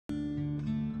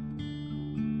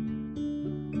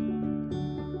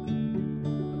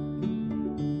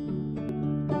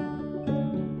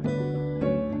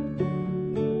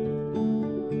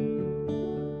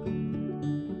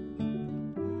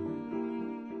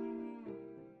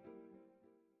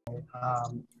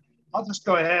Um, I'll just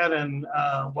go ahead and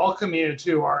welcome you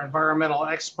to our Environmental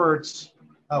Experts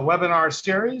webinar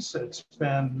series. It's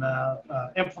been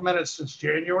implemented since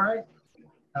January,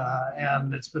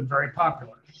 and it's been very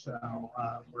popular. So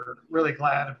we're really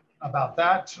glad about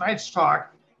that. Tonight's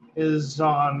talk is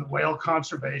on whale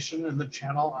conservation in the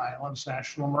Channel Islands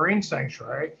National Marine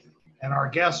Sanctuary. And our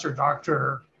guests are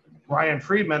Dr. Ryan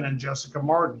Friedman and Jessica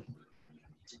Martin.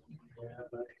 And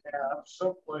I have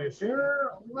someplace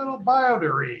here, a little bio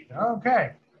to read.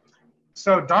 Okay.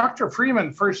 So Dr.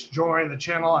 Friedman first joined the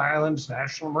Channel Islands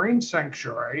National Marine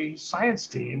Sanctuary science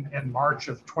team in March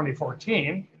of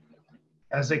 2014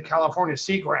 as a California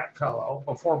Sea Grant Fellow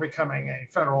before becoming a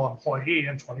federal employee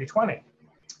in 2020.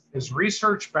 His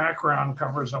research background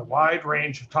covers a wide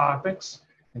range of topics,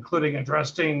 including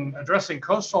addressing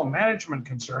coastal management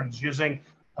concerns using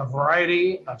a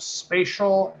variety of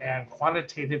spatial and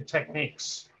quantitative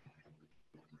techniques.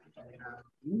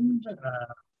 And,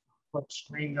 flip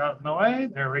screen got in the way,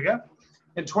 there we go.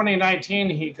 In 2019,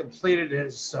 he completed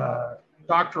his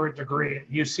doctorate degree at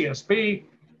UCSB,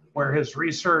 where his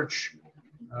research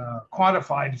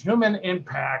quantified human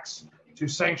impacts to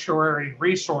sanctuary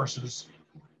resources,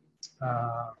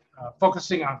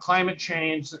 focusing on climate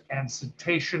change and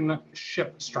cetacean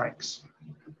ship strikes.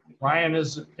 Ryan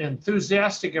is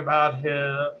enthusiastic about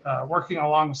his working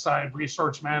alongside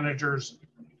resource managers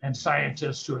and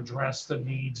scientists to address the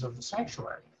needs of the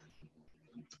sanctuary.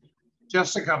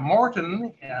 Jessica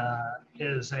Martin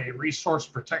is a resource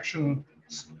protection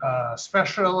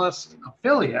specialist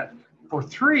affiliate for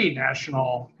 3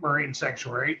 national marine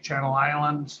sanctuaries, Channel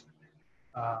Islands,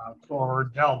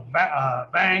 for Del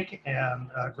Bank and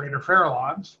Greater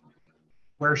Farallones,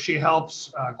 where she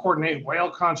helps coordinate whale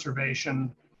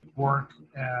conservation work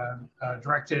and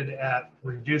directed at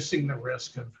reducing the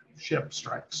risk of ship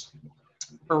strikes.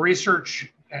 Her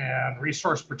research and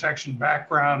resource protection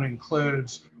background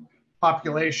includes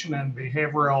population and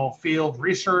behavioral field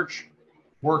research,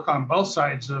 work on both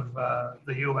sides of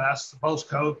the U.S., both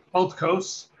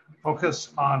coasts,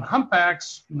 focus on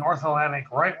humpbacks, North Atlantic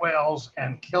right whales,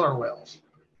 and killer whales,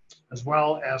 as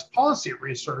well as policy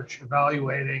research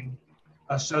evaluating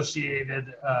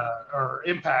associated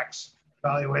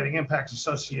evaluating impacts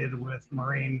associated with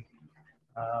marine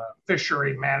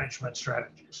fishery management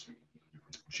strategies.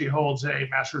 She holds a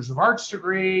Master's of Arts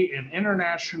degree in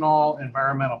International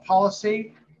Environmental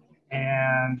Policy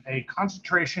and a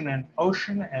concentration in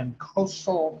Ocean and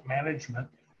Coastal Management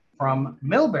from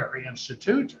Milbury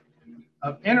Institute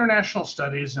of International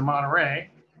Studies in Monterey,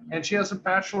 and she has a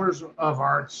Bachelor's of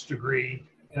Arts degree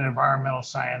in Environmental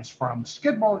Science from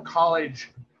Skidmore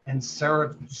College in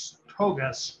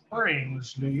Saratoga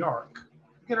Springs, New York.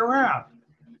 Get around.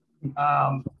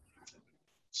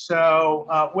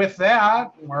 With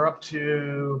that, we're up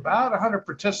to about 100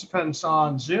 participants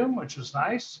on Zoom, which is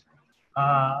nice.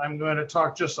 I'm going to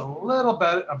talk just a little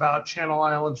bit about Channel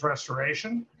Islands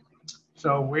Restoration.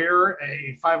 So we're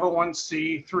a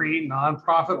 501c3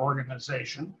 nonprofit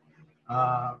organization.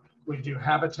 We do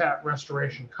habitat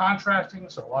restoration contracting,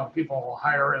 so a lot of people will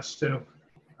hire us to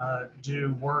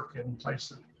do work in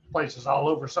places all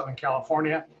over Southern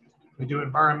California. We do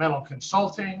environmental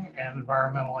consulting and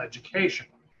environmental education.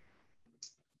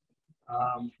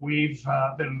 We've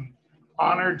been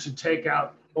honored to take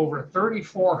out over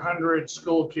 3,400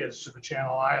 school kids to the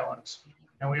Channel Islands,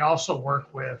 and we also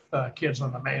work with kids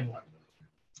on the mainland.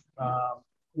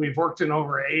 We've worked in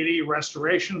over 80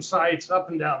 restoration sites up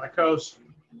and down the coast,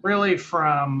 really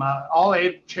from all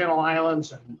 8 Channel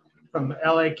Islands and from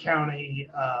LA County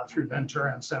through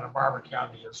Ventura and Santa Barbara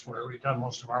County is where we've done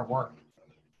most of our work.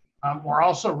 We're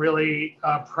also really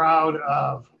proud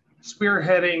of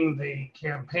spearheading the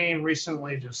campaign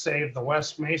recently to save the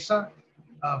West Mesa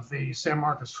of the San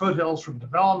Marcos foothills from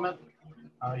development.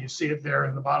 You see it there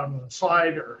in the bottom of the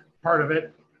slide, or part of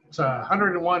it. It's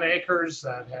 101 acres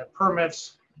that had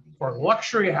permits for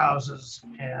luxury houses,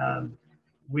 and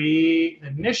we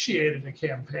initiated a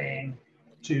campaign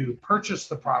to purchase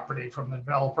the property from the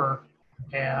developer,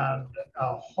 and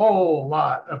a whole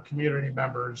lot of community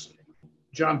members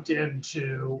jumped in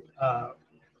to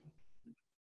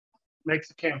make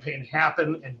the campaign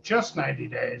happen in just 90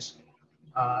 days,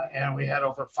 and we had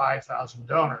over 5,000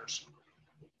 donors.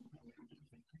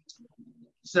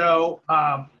 So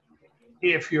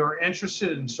if you're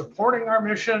interested in supporting our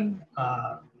mission,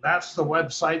 that's the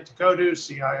website to go to,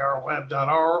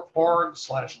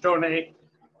 cirweb.org/donate,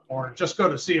 or just go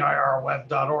to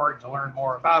cirweb.org to learn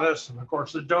more about us. And of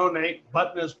course, the donate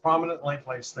button is prominently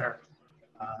placed there.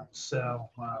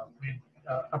 We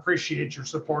appreciate your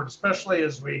support, especially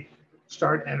as we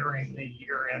start entering the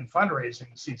year-end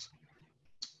fundraising season.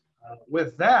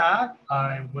 With that,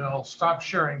 I will stop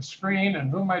sharing screen.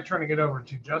 And who am I turning it over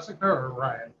to, Jessica or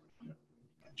Ryan?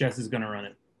 Jess is going to run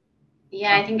it.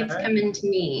 Yeah, I think it's coming to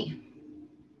me.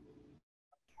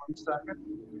 1 second.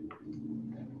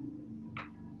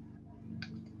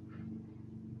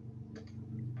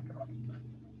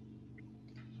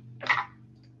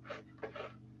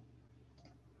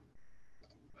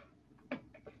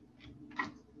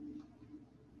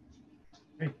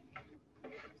 Great.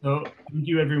 So thank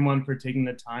you everyone for taking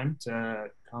the time to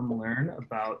come learn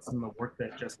about some of the work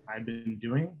that Jess and I have been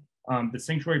doing. The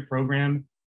Sanctuary program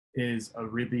is a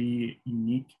really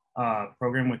unique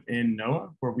program within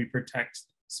NOAA where we protect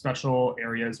special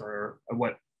areas, or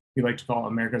what we like to call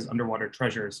America's underwater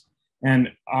treasures.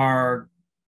 And our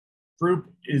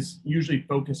group is usually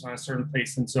focused on a certain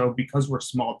place. And so because we're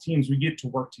small teams, we get to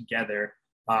work together.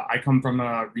 I come from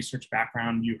a research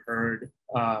background. You heard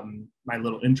my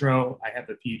little intro. I have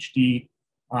a PhD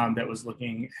that was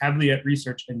looking heavily at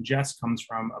research, and Jess comes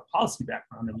from a policy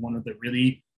background. And one of the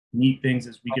really neat things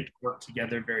is we get to work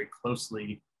together very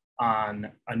closely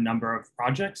on a number of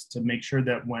projects to make sure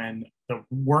that when the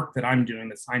work that I'm doing,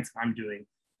 the science that I'm doing,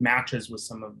 matches with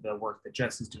some of the work that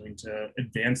Jess is doing to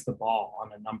advance the ball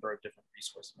on a number of different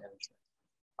resource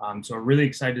management. So we're really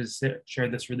excited to share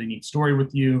this really neat story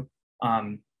with you.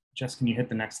 Jess, can you hit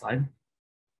the next slide?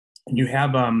 And you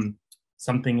have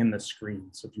something in the screen,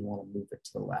 so if you want to move it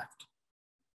to the left,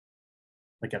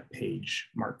 like a page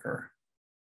marker,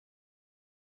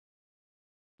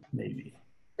 maybe.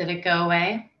 Did it go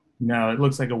away? No, it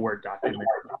looks like a Word document.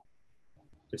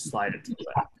 Just slide it to the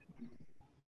left.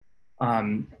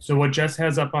 So what Jess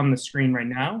has up on the screen right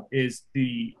now is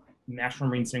the National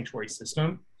Marine Sanctuary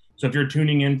System. So if you're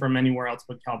tuning in from anywhere else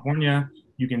but California,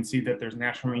 you can see that there's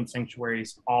National Marine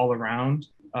Sanctuaries all around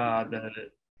the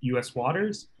US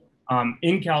waters.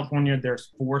 In California,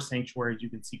 there's 4 sanctuaries. You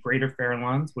can see Greater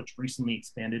Farallones, which recently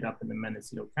expanded up into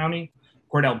Mendocino County,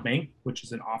 Cordell Bank, which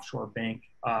is an offshore bank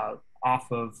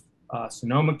off of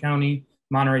Sonoma County,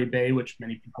 Monterey Bay, which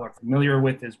many people are familiar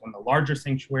with, is one of the larger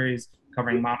sanctuaries,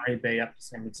 covering Monterey Bay up to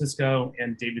San Francisco,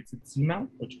 and Davidson Seamount,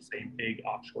 which is a big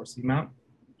offshore seamount.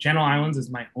 Channel Islands is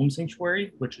my home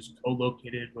sanctuary, which is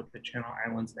co-located with the Channel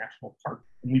Islands National Park.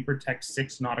 And we protect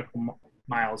 6 nautical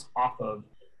miles off of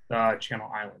the Channel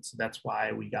Islands. So that's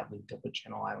why we got linked up with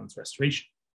Channel Islands Restoration.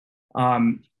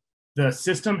 The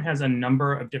system has a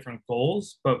number of different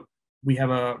goals, but we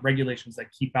have regulations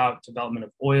that keep out development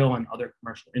of oil and other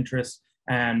commercial interests.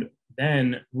 And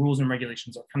then rules and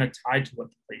regulations are kind of tied to what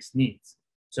the place needs.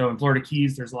 So in Florida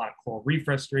Keys, there's a lot of coral reef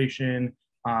restoration.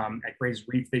 At Gray's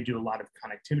Reef, they do a lot of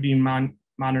connectivity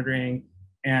monitoring.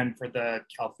 And for the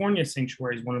California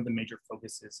sanctuaries, one of the major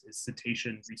focuses is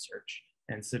cetacean research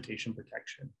and cetacean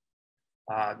protection.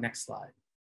 Next slide.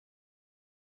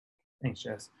 Thanks,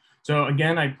 Jess. So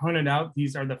again, I pointed out,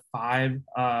 these are the 5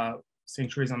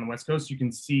 sanctuaries on the West Coast. You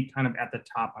can see kind of at the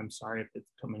top, I'm sorry if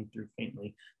it's coming through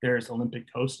faintly, there's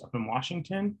Olympic Coast up in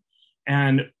Washington.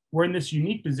 And we're in this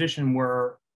unique position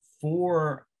where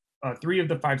 3 of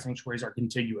the 5 sanctuaries are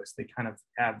contiguous. They kind of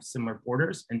have similar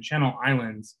borders, and Channel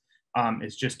Islands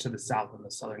is just to the south in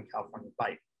the Southern California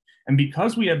Bight. And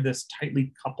because we have this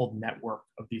tightly coupled network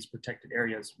of these protected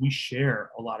areas, we share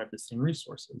a lot of the same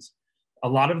resources. A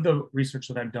lot of the research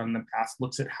that I've done in the past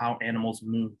looks at how animals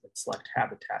move and select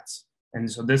habitats. And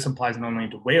so this applies not only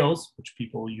to whales, which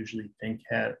people usually think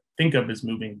of as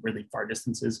moving really far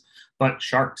distances, but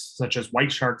sharks, such as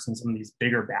white sharks and some of these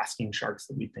bigger basking sharks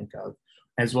that we think of,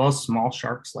 as well as small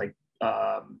sharks like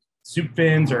soup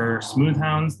fins or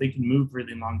smoothhounds. They can move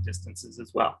really long distances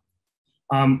as well.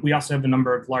 We also have a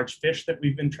number of large fish that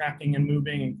we've been tracking and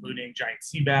moving, including giant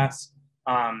sea bass.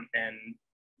 And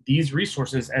these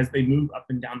resources, as they move up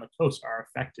and down the coast, are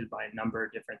affected by a number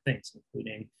of different things,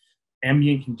 including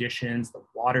ambient conditions, the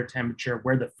water temperature,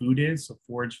 where the food is, so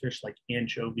forage fish like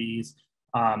anchovies,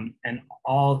 and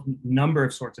all number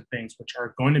of sorts of things which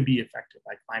are going to be affected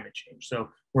by climate change. So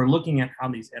we're looking at how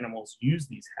these animals use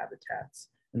these habitats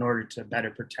in order to better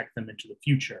protect them into the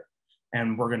future.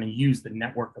 And we're going to use the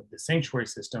network of the sanctuary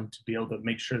system to be able to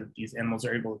make sure that these animals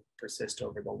are able to persist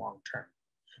over the long term.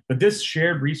 But this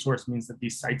shared resource means that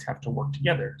these sites have to work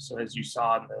together. So as you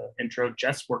saw in the intro,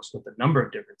 Jess works with a number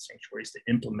of different sanctuaries to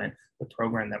implement the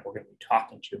program that we're going to be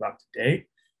talking to you about today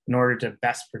in order to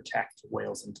best protect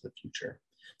whales into the future.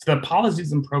 So the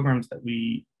policies and programs that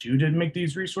we do to make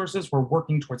these resources, we're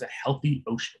working towards a healthy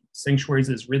ocean. Sanctuaries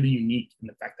is really unique in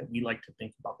the fact that we like to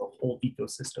think about the whole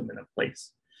ecosystem in a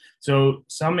place. So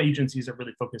some agencies are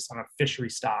really focused on a fishery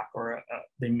stock, or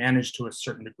they manage to a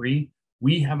certain degree.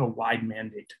 We have a wide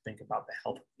mandate to think about the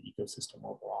health of the ecosystem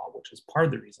overall, which is part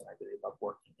of the reason I really love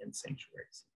working in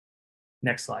sanctuaries.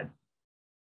 Next slide.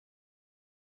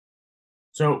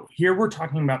 So here we're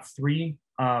talking about three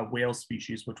whale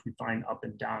species, which we find up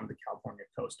and down the California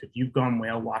coast. If you've gone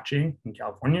whale watching in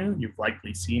California, you've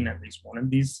likely seen at least one of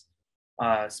these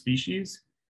species.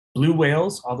 Blue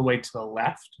whales, all the way to the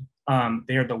left,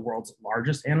 they are the world's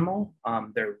largest animal.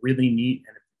 They're really neat,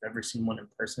 and if you've ever seen one in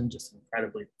person, just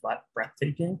incredibly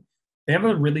breathtaking. They have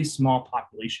a really small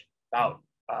population, about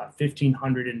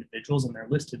 1,500 individuals, and they're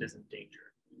listed as endangered.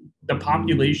 The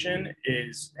population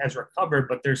has recovered,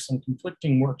 but there's some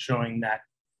conflicting work showing that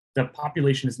the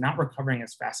population is not recovering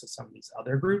as fast as some of these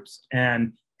other groups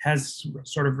and has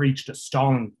sort of reached a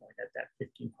stalling point at that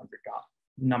 1,500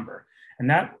 number. And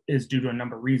that is due to a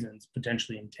number of reasons,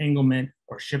 potentially entanglement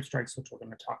or ship strikes, which we're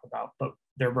going to talk about, but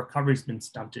their recovery's been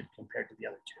stunted compared to the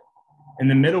other two. In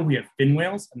the middle, we have fin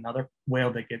whales, another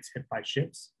whale that gets hit by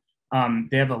ships.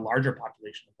 They have a larger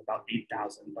population of about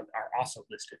 8,000, but are also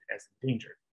listed as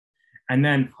endangered. And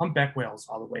then humpback whales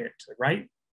all the way to the right.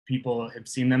 People have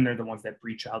seen them. They're the ones that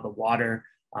breach out of the water.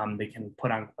 They can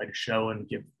put on quite a show and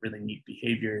give really neat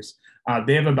behaviors.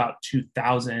 They have about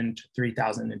 2,000 to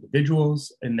 3,000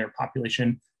 individuals in their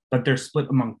population, but they're split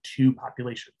among two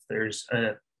populations. There's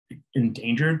an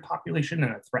endangered population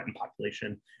and a threatened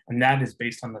population, and that is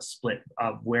based on the split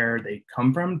of where they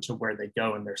come from to where they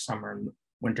go in their summer and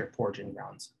winter foraging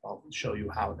grounds. I'll show you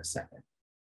how in a second.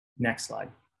 Next slide.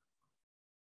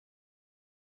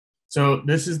 So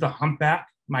this is the humpback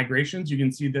migrations. You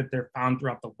can see that they're found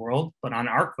throughout the world, but on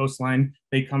our coastline,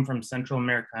 they come from Central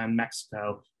America and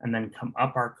Mexico, and then come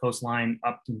up our coastline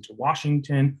up into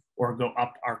Washington, or go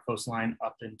up our coastline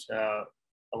up into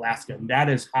Alaska. And that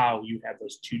is how you have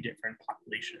those two different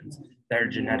populations that are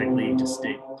genetically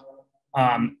distinct.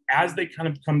 As they kind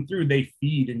of come through, they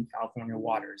feed in California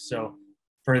waters. So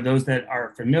for those that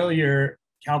are familiar,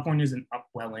 California is an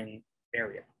upwelling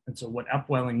area. And so what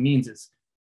upwelling means is,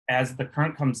 as the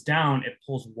current comes down, it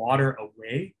pulls water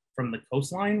away from the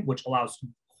coastline, which allows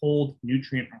cold,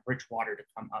 nutrient-rich water to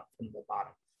come up from the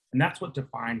bottom. And that's what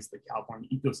defines the California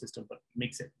ecosystem, but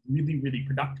makes it really, really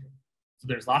productive. So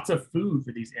there's lots of food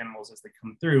for these animals as they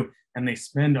come through, and they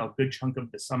spend a good chunk of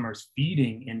the summers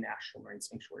feeding in national marine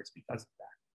sanctuaries because of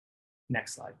that.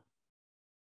 Next slide.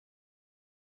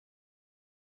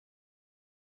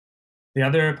 The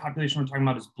other population we're talking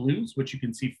about is blues, which you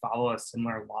can see follow a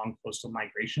similar long coastal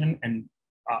migration and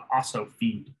also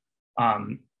feed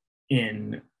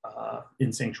in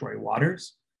sanctuary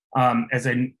waters. As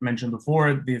I mentioned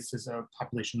before, this is a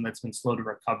population that's been slow to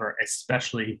recover,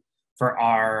 especially for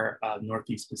our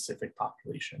Northeast Pacific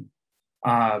population.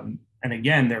 And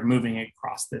again, they're moving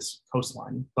across this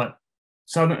coastline, but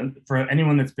for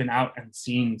anyone that's been out and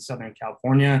seen Southern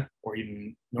California or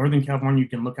even Northern California, you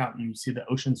can look out and you see the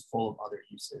ocean's full of other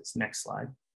uses. Next slide.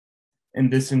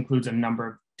 And this includes a number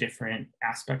of different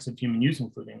aspects of human use,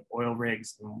 including oil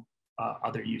rigs and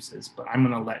other uses. But I'm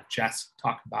going to let Jess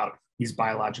talk about these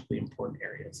biologically important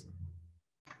areas.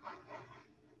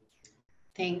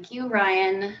 Thank you,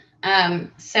 Ryan.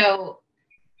 So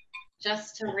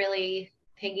just to really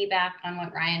piggyback on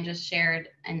what Ryan just shared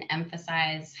and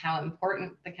emphasize how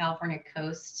important the California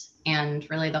coast and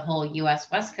really the whole US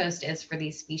West Coast is for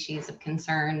these species of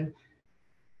concern.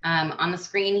 On the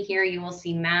screen here, you will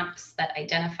see maps that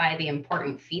identify the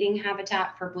important feeding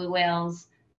habitat for blue whales.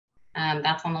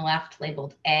 That's on the left,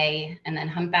 labeled A, and then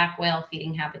humpback whale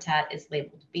feeding habitat is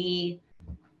labeled B.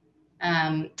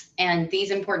 And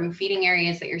these important feeding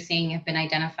areas that you're seeing have been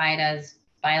identified as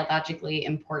biologically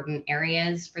important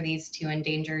areas for these two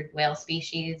endangered whale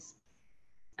species.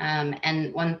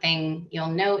 And one thing you'll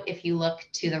note if you look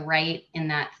to the right in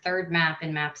that third map,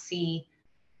 in map C,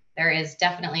 there is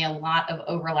definitely a lot of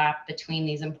overlap between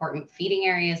these important feeding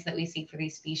areas that we see for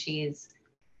these species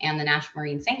and the national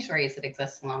marine sanctuaries that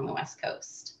exist along the West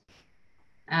Coast.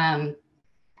 And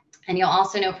you'll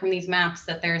also know from these maps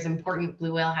that there's important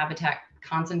blue whale habitat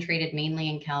concentrated mainly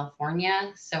in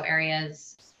California. So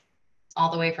areas all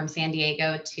the way from San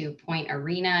Diego to Point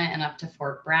Arena and up to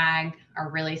Fort Bragg are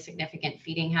really significant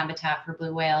feeding habitat for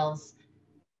blue whales.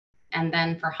 And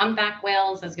then for humpback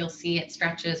whales, as you'll see, it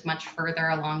stretches much further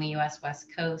along the US West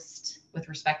Coast with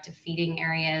respect to feeding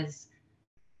areas,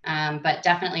 but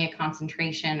definitely a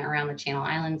concentration around the Channel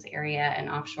Islands area and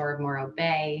offshore of Morro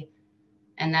Bay.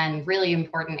 And then really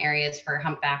important areas for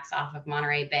humpbacks off of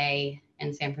Monterey Bay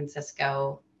and San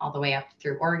Francisco, all the way up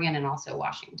through Oregon and also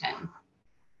Washington.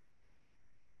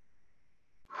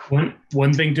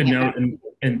 One thing to note,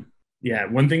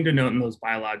 one thing to note in those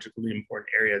biologically important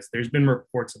areas, there's been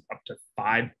reports of up to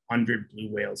 500 blue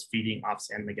whales feeding off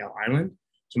San Miguel Island.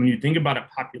 So when you think about a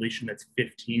population that's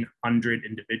 1,500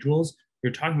 individuals,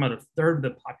 you're talking about a third of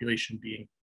the population being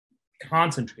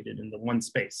concentrated into one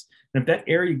space. And if that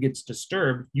area gets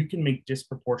disturbed, you can make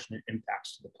disproportionate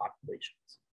impacts to the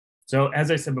populations. So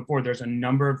as I said before, there's a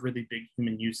number of really big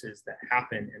human uses that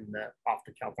happen off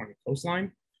the California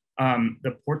coastline.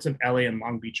 The ports of LA and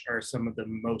Long Beach are some of the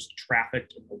most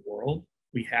trafficked in the world.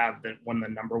 We have one of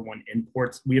the number one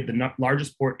imports. We have the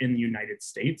largest port in the United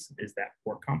States is that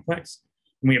port complex.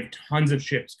 And we have tons of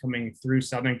ships coming through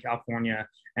Southern California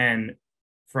and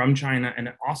from China,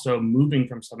 and also moving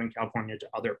from Southern California to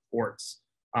other ports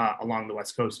along the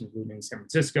West Coast, including San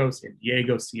Francisco, San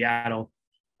Diego, Seattle.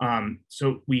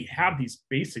 So we have these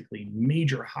basically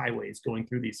major highways going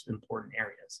through these important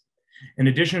areas. In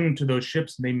addition to those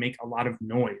ships, they make a lot of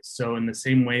noise. So in the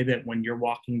same way that when you're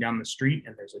walking down the street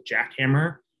and there's a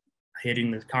jackhammer hitting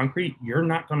the concrete, you're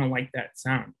not going to like that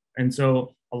sound. And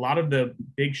so a lot of the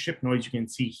big ship noise you can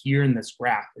see here in this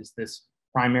graph is this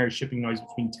primary shipping noise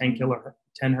between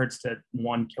 10 hertz to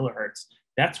 1 kilohertz.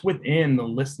 That's within the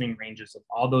listening ranges of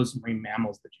all those marine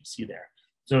mammals that you see there.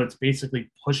 So it's basically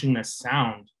pushing this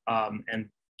sound and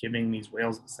giving these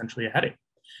whales essentially a headache.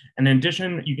 And in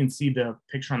addition, you can see the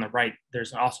picture on the right,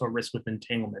 there's also a risk with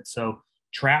entanglement. So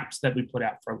traps that we put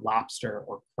out for lobster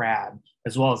or crab,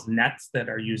 as well as nets that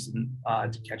are used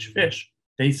to catch fish,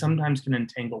 they sometimes can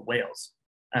entangle whales.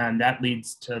 And that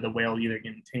leads to the whale either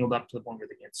getting tangled up to the point where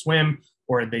they can't swim,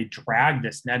 or they drag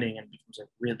this netting and it becomes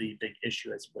a really big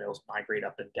issue as whales migrate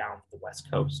up and down the West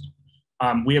Coast.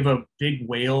 We have a big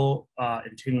whale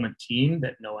entanglement team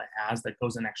that NOAA has that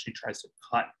goes and actually tries to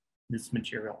cut this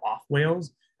material off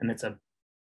whales. And it's a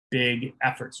big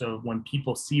effort. So when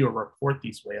people see or report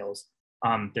these whales,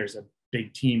 there's a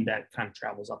big team that kind of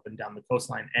travels up and down the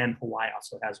coastline, and Hawaii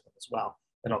also has one as well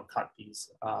that'll cut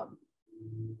these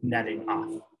netting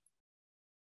off.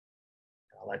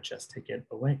 I'll let Jess take it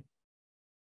away.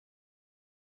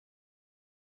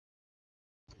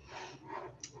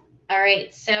 All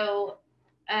right, so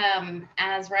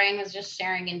as Ryan was just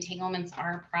sharing, entanglements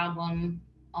are a problem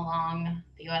along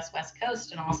the US West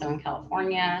Coast and also in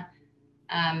California.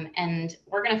 And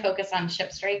we're going to focus on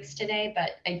ship strikes today,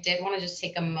 but I did want to just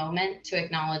take a moment to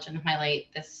acknowledge and highlight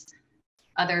this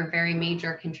other very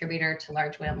major contributor to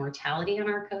large whale mortality on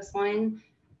our coastline.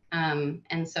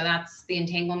 And so that's the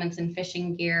entanglements in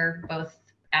fishing gear, both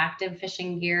active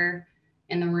fishing gear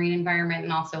in the marine environment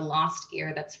and also lost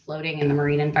gear that's floating in the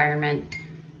marine environment.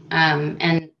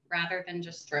 And rather than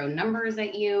just throw numbers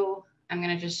at you, I'm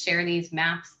going to just share these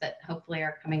maps that hopefully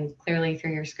are coming clearly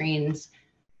through your screens.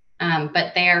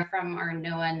 But they are from our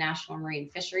NOAA National Marine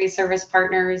Fisheries Service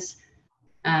partners.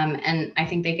 And I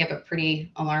think they give a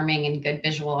pretty alarming and good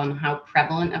visual on how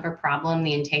prevalent of a problem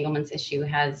the entanglements issue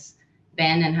has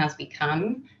been and has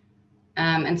become.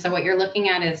 And so what you're looking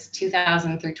at is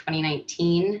 2000 through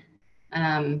 2019.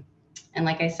 And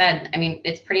like I said, I mean,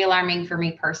 it's pretty alarming for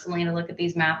me personally to look at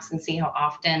these maps and see how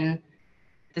often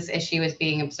this issue is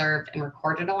being observed and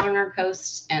recorded along our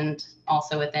coast and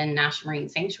also within national marine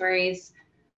sanctuaries.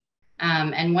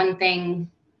 And one thing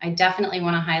I definitely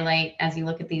want to highlight as you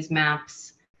look at these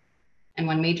maps, and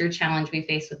one major challenge we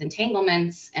face with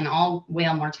entanglements and all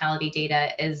whale mortality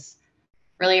data is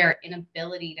really our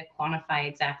inability to quantify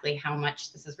exactly how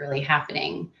much this is really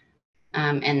happening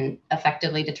and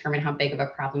effectively determine how big of a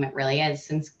problem it really is,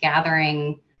 since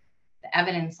gathering the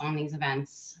evidence on these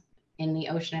events in the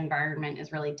ocean environment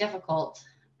is really difficult.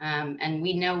 And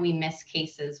we know we miss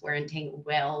cases where entangled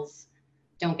whales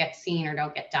don't get seen or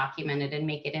don't get documented and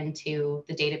make it into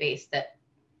the database that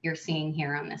you're seeing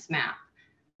here on this map.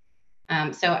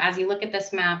 So as you look at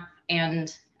this map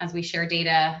and as we share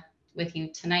data with you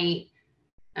tonight,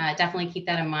 definitely keep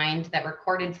that in mind, that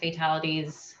recorded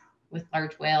fatalities with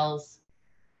large whales.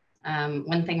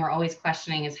 One thing we're always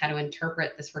questioning is how to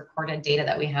interpret this recorded data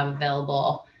that we have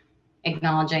available,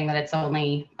 acknowledging that it's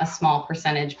only a small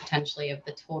percentage potentially of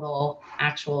the total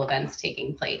actual events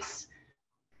taking place.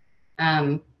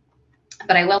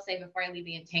 But I will say before I leave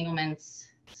the entanglements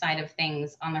side of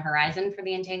things, on the horizon for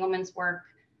the entanglements work,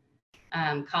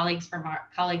 colleagues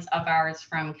of ours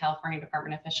from California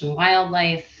Department of Fish and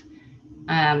Wildlife,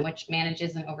 which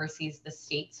manages and oversees the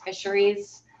state's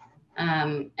fisheries,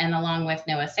 and along with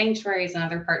NOAA Sanctuaries and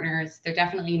other partners, they're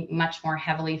definitely much more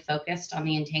heavily focused on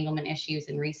the entanglement issues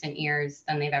in recent years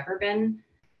than they've ever been.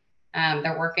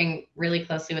 They're working really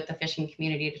closely with the fishing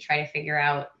community to try to figure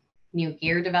out new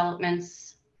gear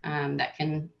developments that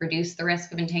can reduce the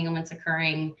risk of entanglements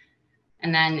occurring.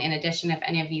 And then in addition, if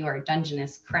any of you are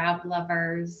Dungeness crab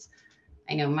lovers,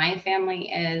 I know my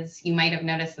family is, you might have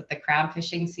noticed that the crab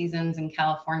fishing seasons in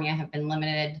California have been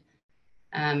limited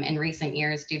in recent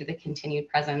years due to the continued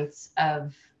presence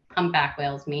of humpback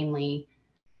whales, mainly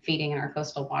feeding in our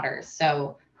coastal waters.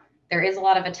 So there is a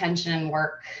lot of attention and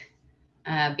work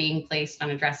being placed on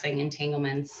addressing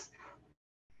entanglements,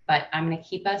 but I'm going to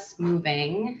keep us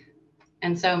moving.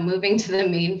 And so moving to the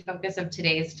main focus of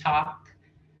today's talk,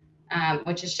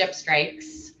 which is ship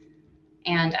strikes,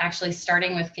 and actually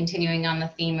starting with continuing on the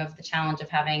theme of the challenge of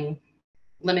having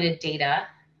limited data.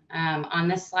 On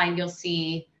this slide, you'll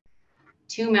see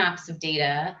two maps of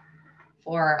data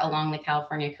for along the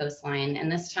California coastline.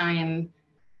 And this time,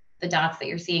 the dots that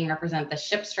you're seeing represent the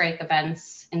ship strike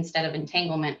events instead of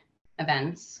entanglement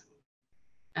events.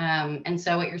 And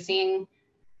so what you're seeing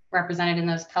represented in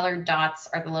those colored dots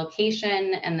are the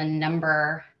location and the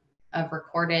number of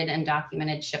recorded and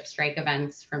documented ship strike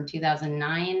events from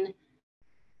 2007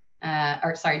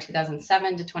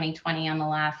 to 2020 on the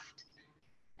left,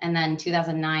 and then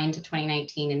 2009 to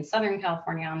 2019 in Southern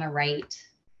California on the right.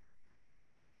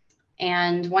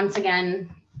 And once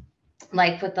again,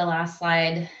 like with the last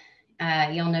slide,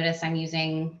 you'll notice I'm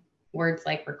using words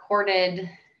like recorded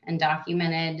and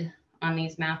documented on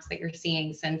these maps that you're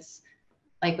seeing, since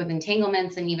like with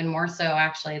entanglements, and even more so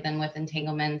actually than with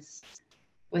entanglements,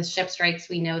 with ship strikes,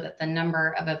 we know that the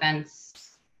number of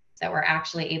events that we're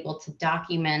actually able to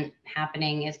document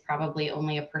happening is probably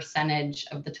only a percentage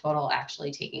of the total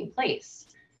actually taking place,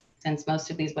 since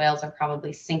most of these whales are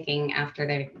probably sinking after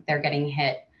they're getting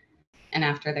hit and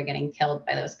after they're getting killed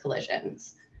by those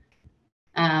collisions.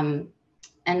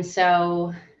 And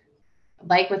so,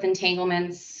 like with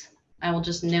entanglements, I will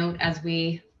just note as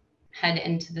we head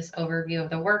into this overview of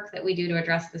the work that we do to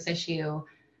address this issue,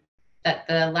 that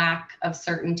the lack of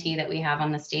certainty that we have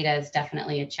on this data is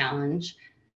definitely a challenge.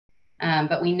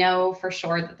 But we know for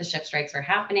sure that the ship strikes are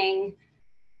happening.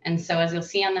 And so as you'll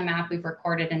see on the map, we've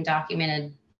recorded and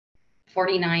documented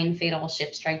 49 fatal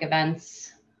ship strike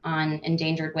events on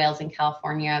endangered whales in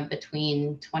California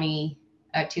between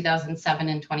 2007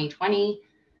 and 2020.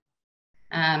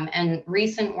 And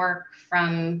recent work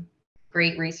from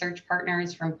great research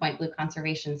partners from Point Blue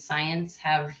Conservation Science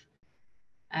have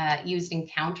used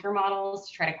encounter models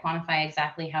to try to quantify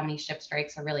exactly how many ship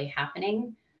strikes are really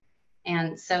happening.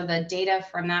 And so the data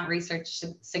from that research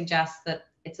suggests that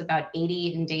it's about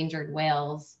 80 endangered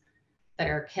whales that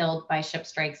are killed by ship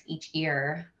strikes each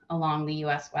year along the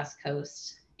US West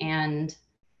Coast. And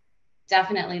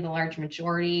definitely the large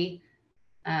majority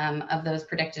of those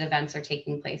predicted events are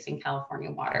taking place in California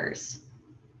waters.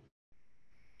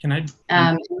 Can I?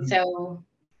 So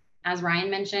as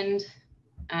Ryan mentioned,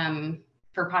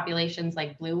 for populations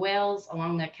like blue whales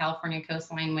along the California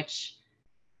coastline, which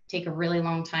take a really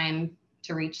long time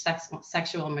to reach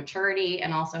sexual maturity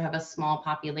and also have a small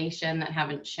population that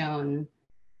haven't shown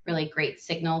really great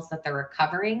signals that they're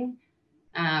recovering,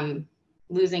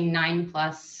 losing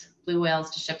 9+ blue whales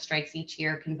to ship strikes each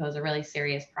year can pose a really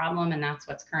serious problem, and that's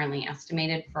what's currently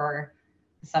estimated for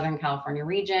the Southern California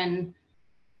region.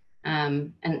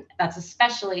 And that's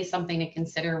especially something to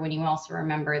consider when you also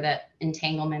remember that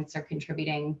entanglements are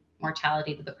contributing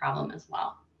mortality to the problem as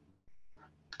well.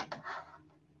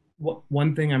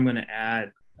 One thing I'm going to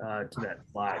add to that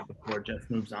slide before Jeff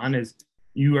moves on is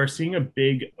you are seeing a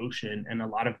big ocean, and a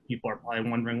lot of people are probably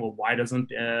wondering, well, why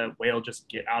doesn't a whale just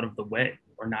get out of the way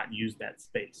or not use that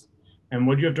space? And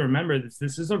what you have to remember is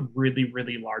this is a really,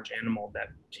 really large animal that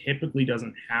typically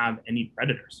doesn't have any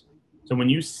predators. So when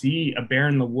you see a bear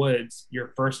in the woods, your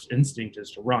first instinct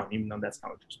is to run, even though that's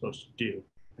not what you're supposed to do.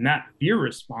 And that fear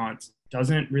response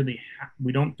doesn't really,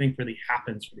 we don't think really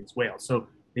happens for these whales. So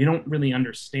they don't really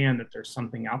understand that there's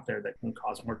something out there that can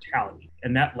cause mortality.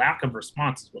 And that lack of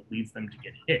response is what leads them to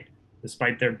get hit,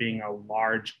 despite there being a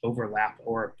large overlap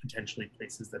or potentially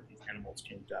places that these animals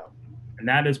can go. And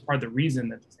that is part of the reason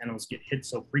that these animals get hit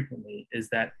so frequently, is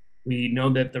that we know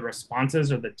that the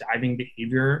responses or the diving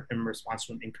behavior in response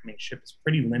to an incoming ship is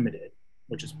pretty limited,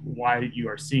 which is why you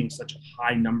are seeing such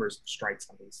high numbers of strikes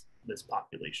on this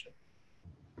population.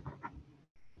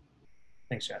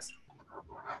 Thanks, Jess.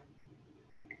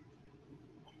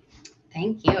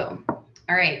 Thank you. All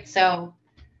right, so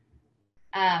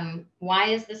why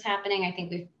is this happening? I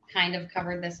think we've kind of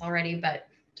covered this already, but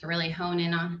to really hone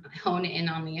in on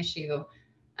the issue,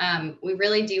 we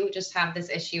really do just have this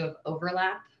issue of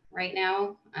overlap right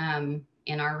now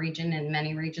in our region and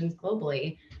many regions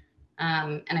globally.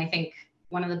 And I think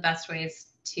one of the best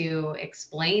ways to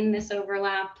explain this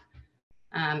overlap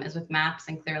is with maps,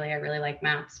 and clearly I really like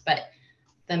maps, but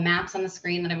the maps on the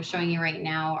screen that I'm showing you right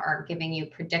now are giving you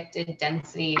predicted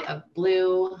density of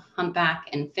blue, humpback,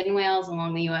 and fin whales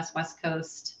along the US West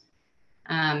Coast.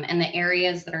 And the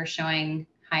areas that are showing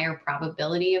higher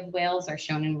probability of whales are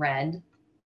shown in red.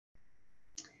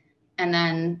 And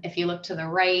then if you look to the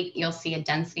right, you'll see a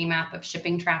density map of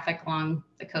shipping traffic along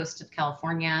the coast of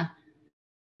California.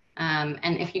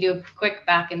 And if you do a quick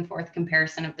back and forth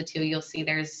comparison of the two, you'll see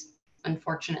there's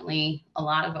unfortunately a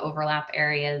lot of overlap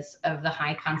areas of the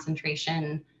high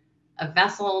concentration of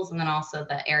vessels, and then also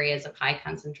the areas of high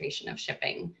concentration of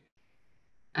shipping.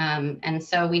 And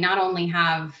so we not only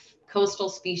have coastal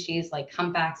species like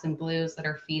humpbacks and blues that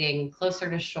are feeding closer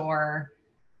to shore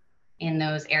in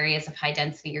those areas of high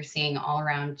density you're seeing all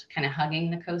around, kind of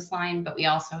hugging the coastline, but we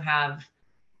also have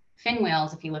fin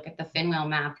whales, if you look at the fin whale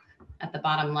map at the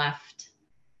bottom left,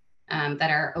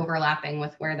 that are overlapping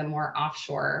with where the more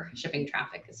offshore shipping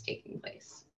traffic is taking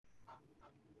place.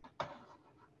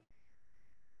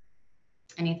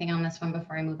 Anything on this one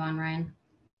before I move on, Ryan?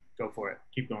 Go for it.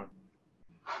 Keep going.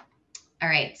 All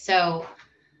right. So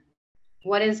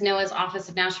what is NOAA's Office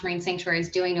of National Marine Sanctuaries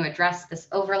doing to address this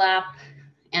overlap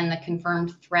and the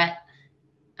confirmed threat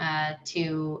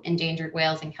to endangered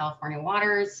whales in California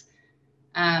waters?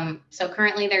 So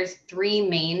currently there's three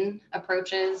main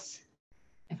approaches,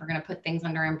 if we're going to put things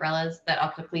under umbrellas, that I'll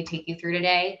quickly take you through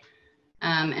today.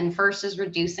 And first is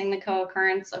reducing the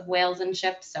co-occurrence of whales and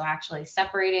ships. So actually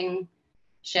separating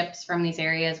ships from these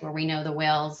areas where we know the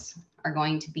whales are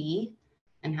going to be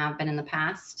and have been in the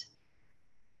past.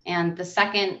 And the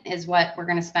second is what we're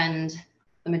going to spend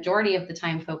the majority of the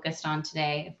time focused on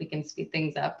today, if we can speed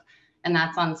things up. And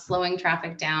that's on slowing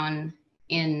traffic down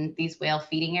in these whale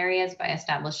feeding areas by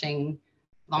establishing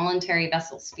voluntary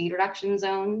vessel speed reduction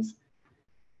zones.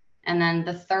 And then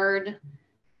the third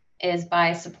is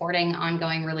by supporting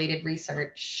ongoing related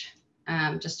research,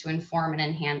 just to inform and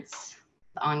enhance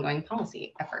the ongoing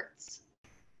policy efforts.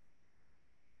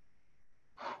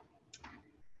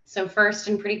 So first,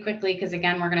 and pretty quickly, because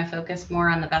again, we're going to focus more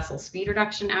on the vessel speed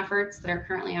reduction efforts that are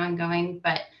currently ongoing,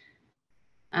 but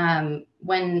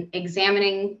when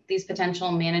examining these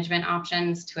potential management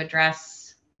options to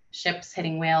address ships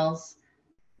hitting whales,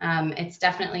 it's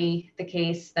definitely the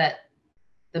case that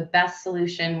the best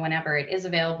solution whenever it is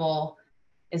available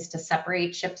is to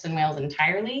separate ships and whales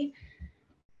entirely.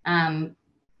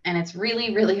 And it's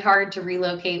really, really hard to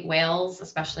relocate whales,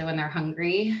 especially when they're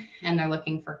hungry and they're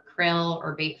looking for krill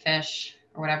or bait fish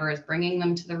or whatever is bringing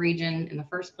them to the region in the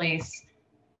first place.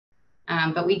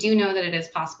 But we do know that it is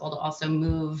possible to also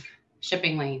move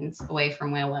shipping lanes away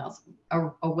from whales,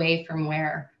 or away from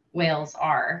where whales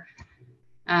are.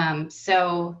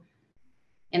 So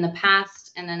in the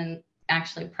past, and then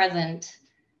actually present,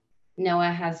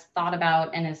 NOAA has thought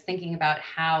about and is thinking about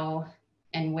how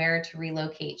and where to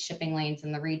relocate shipping lanes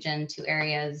in the region to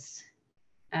areas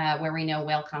where we know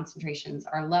whale concentrations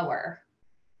are lower.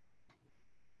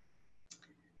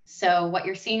 So what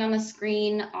you're seeing on the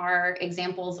screen are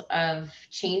examples of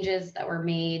changes that were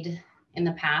made in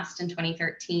the past in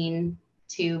 2013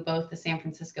 to both the San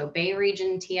Francisco Bay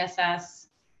region TSS,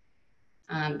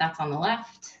 that's on the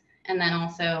left, and then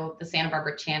also the Santa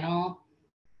Barbara Channel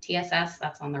TSS,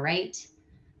 that's on the right.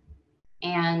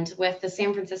 And with the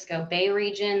San Francisco Bay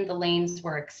region, the lanes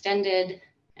were extended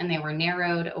and they were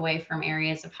narrowed away from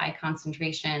areas of high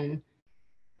concentration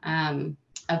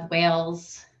of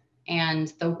whales.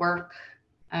 And the work,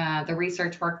 the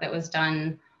research work that was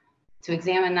done to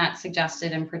examine that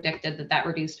suggested and predicted that that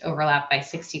reduced overlap by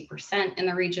 60% in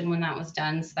the region when that was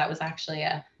done. So that was actually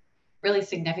a really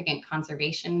significant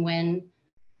conservation win.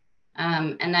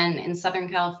 And then in Southern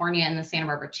California in the Santa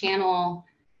Barbara Channel,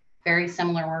 very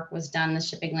similar work was done. The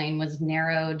shipping lane was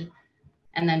narrowed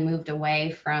and then moved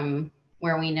away from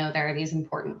where we know there are these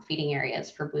important feeding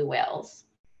areas for blue whales.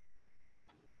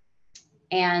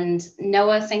 And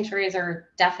NOAA sanctuaries are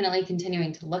definitely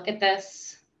continuing to look at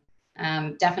this,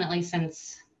 definitely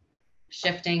since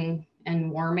shifting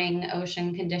and warming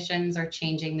ocean conditions are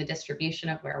changing the distribution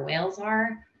of where whales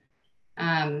are.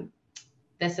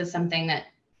 This is something that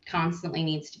constantly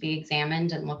needs to be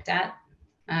examined and looked at,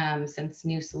 since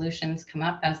new solutions come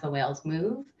up as the whales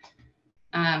move.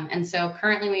 And so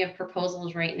currently we have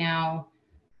proposals right now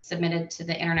submitted to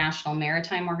the International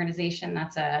Maritime Organization.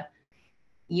 That's a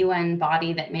UN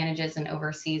body that manages and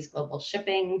oversees global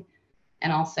shipping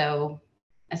and also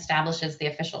establishes the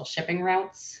official shipping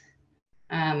routes.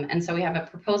 And so we have a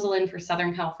proposal in for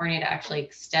Southern California to actually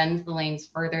extend the lanes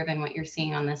further than what you're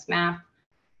seeing on this map,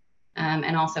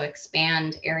 and also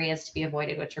expand areas to be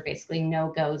avoided, which are basically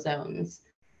no-go zones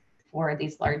for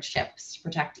these large ships to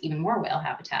protect even more whale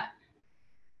habitat.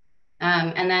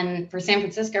 And then for San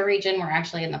Francisco region, we're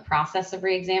actually in the process of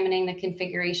re-examining the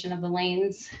configuration of the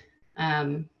lanes.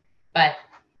 But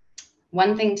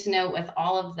one thing to note with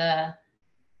all of the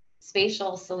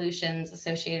spatial solutions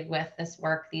associated with this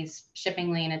work, these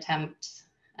shipping lane attempts,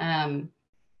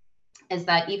 is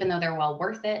that even though they're well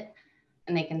worth it,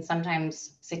 and they can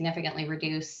sometimes significantly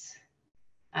reduce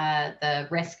the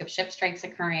risk of ship strikes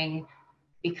occurring.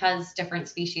 Because different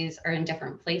species are in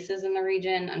different places in the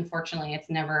region, unfortunately, it's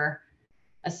never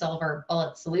a silver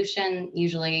bullet solution.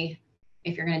 Usually,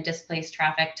 if you're going to displace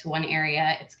traffic to one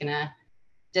area, it's going to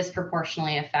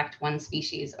disproportionately affect one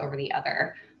species over the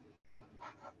other.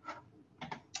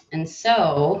 And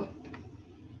so,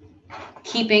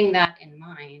 keeping that in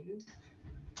mind,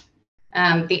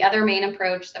 the other main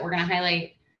approach that we're going to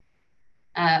highlight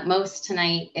most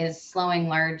tonight is slowing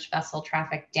large vessel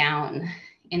traffic down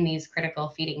in these critical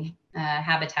feeding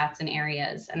habitats and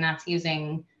areas, and that's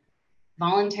using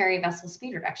voluntary vessel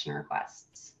speed reduction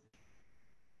requests.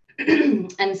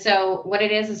 And so what it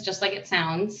is just like it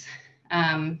sounds.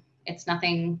 It's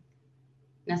nothing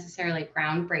necessarily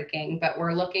groundbreaking, but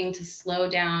we're looking to slow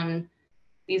down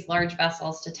these large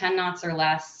vessels to 10 knots or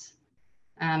less,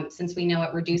 since we know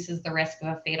it reduces the risk of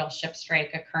a fatal ship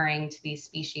strike occurring to these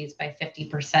species by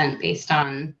 50% based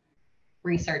on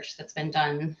research that's been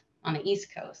done on the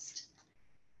East Coast.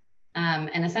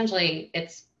 And essentially,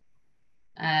 it's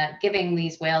giving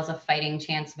these whales a fighting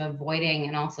chance of avoiding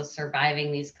and also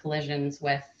surviving these collisions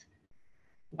with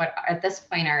what at this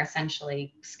point are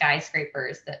essentially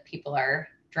skyscrapers that people are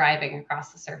driving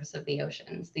across the surface of the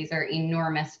oceans. These are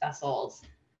enormous vessels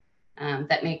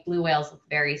that make blue whales look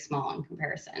very small in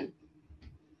comparison.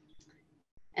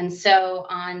 And so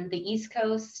on the East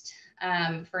Coast,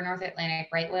 for North Atlantic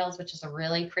right whales, which is a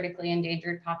really critically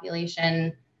endangered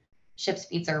population, ship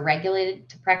speeds are regulated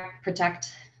to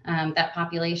protect that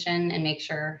population and make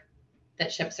sure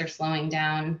that ships are slowing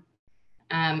down.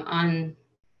 On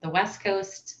the West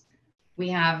Coast, we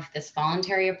have this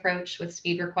voluntary approach with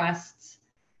speed requests.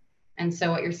 And so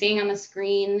what you're seeing on the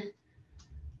screen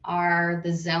are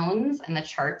the zones and the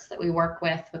charts that we work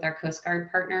with our Coast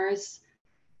Guard partners.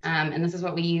 And this is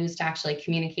what we use to actually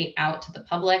communicate out to the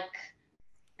public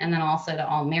and then also to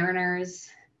all mariners.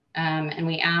 And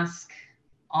we ask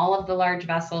all of the large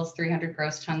vessels, 300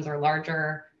 gross tons or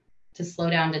larger, to slow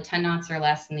down to 10 knots or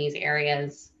less in these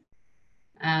areas.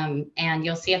 And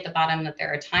you'll see at the bottom that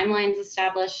there are timelines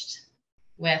established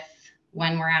with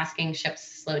when we're asking ships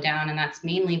to slow down, and that's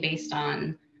mainly based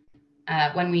on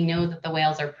when we know that the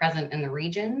whales are present in the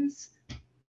regions.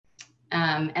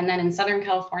 And then in Southern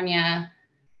California,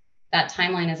 that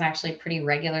timeline is actually pretty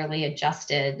regularly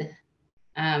adjusted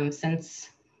since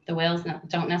the whales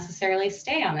don't necessarily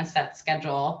stay on a set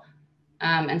schedule.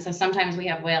 And so sometimes we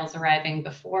have whales arriving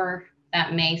before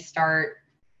that May start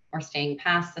or staying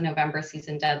past the November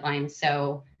season deadline.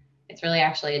 So it's really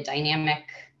actually a dynamic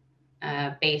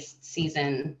based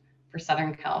season for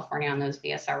Southern California on those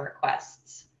VSR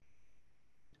requests.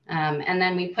 And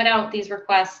then we put out these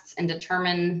requests and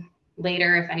determine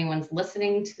later if anyone's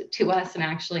listening to us and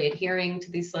actually adhering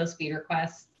to these slow speed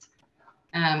requests.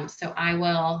 So I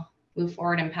will move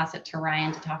forward and pass it to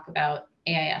Ryan to talk about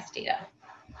AIS data.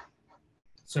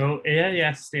 So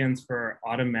AIS stands for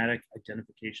Automatic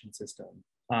Identification System.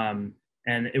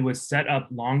 And it was set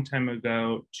up a long time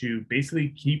ago to basically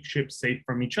keep ships safe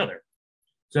from each other.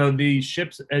 So the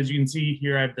ships, as you can see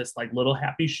here, I have this like little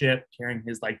happy ship carrying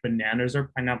his like bananas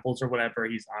or pineapples or whatever.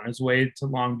 He's on his way to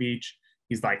Long Beach.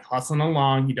 He's like hustling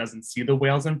along. He doesn't see the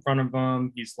whales in front of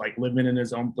him. He's like living in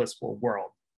his own blissful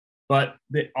world. But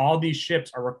all these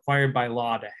ships are required by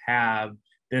law to have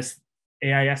this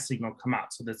AIS signal come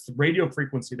out. So that's the radio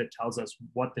frequency that tells us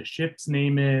what the ship's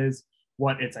name is,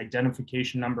 what its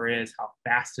identification number is, how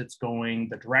fast it's going,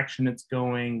 the direction it's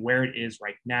going, where it is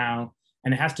right now.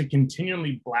 And it has to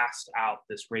continually blast out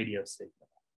this radio signal.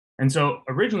 And so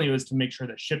originally it was to make sure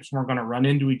that ships weren't going to run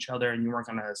into each other and you weren't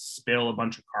going to spill a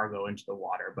bunch of cargo into the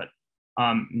water. But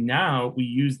now we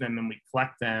use them and we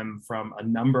collect them from a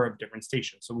number of different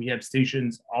stations. So we have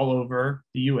stations all over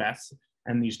the US,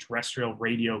 and these terrestrial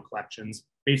radio collections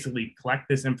basically collect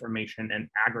this information and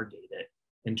aggregate it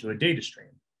into a data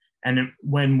stream. And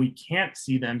when we can't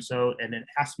see them, it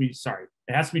has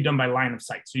to be done by line of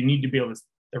sight. So you need to be able to,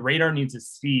 the radar needs to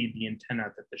see the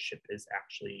antenna that the ship is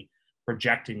actually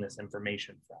projecting this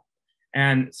information from.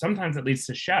 And sometimes it leads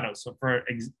to shadows. So for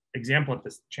example, at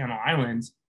this Channel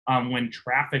Islands, when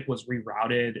traffic was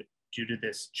rerouted due to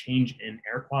this change in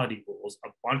air quality rules, a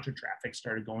bunch of traffic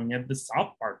started going at the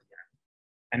south part of the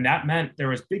island. And that meant there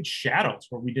was big shadows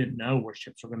where we didn't know where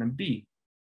ships were going to be.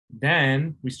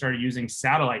 Then we started using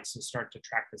satellites to start to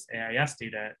track this AIS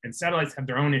data. And satellites have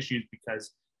their own issues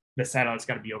because the satellite's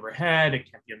got to be overhead.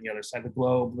 It can't be on the other side of the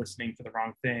globe listening for the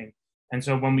wrong thing. And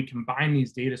so when we combine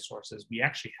these data sources, we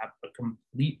actually have a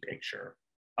complete picture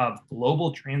of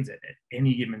global transit at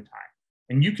any given time.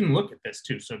 And you can look at this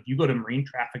too. So if you go to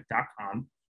marinetraffic.com,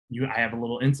 I have a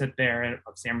little inset there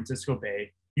of San Francisco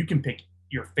Bay. You can pick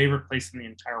your favorite place in the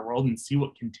entire world and see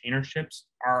what container ships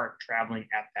are traveling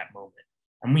at that moment.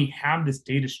 And we have this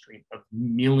data stream of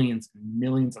millions and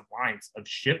millions of lines of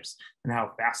ships and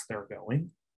how fast they're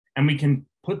going. And we can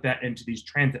put that into these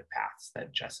transit paths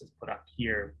that Jess has put up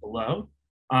here below.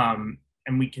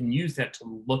 And we can use that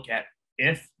to look at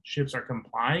if ships are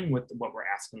complying with what we're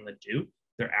asking them to do,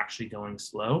 they're actually going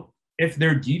slow. If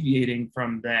they're deviating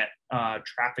from that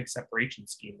traffic separation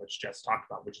scheme, which Jess talked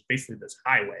about, which is basically this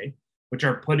highway, which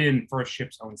are put in for a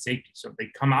ship's own safety. So if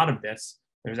they come out of this,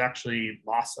 there's actually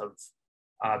loss of,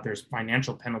 there's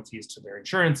financial penalties to their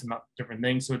insurance and different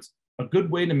things. So it's a good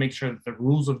way to make sure that the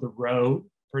rules of the road,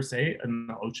 per se, in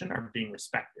the ocean are being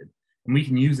respected. And we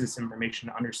can use this information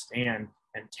to understand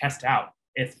and test out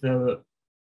if the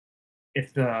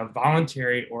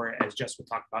voluntary, or as Jess will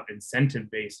talk about,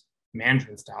 incentive-based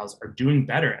management styles are doing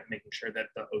better at making sure that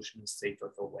the ocean is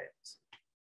safer for whales.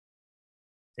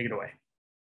 Take it away.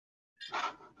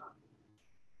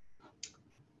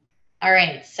 All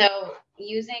right, so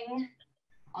using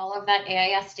all of that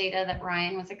AIS data that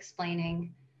Ryan was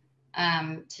explaining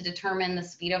to determine the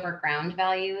speed over ground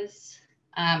values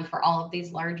for all of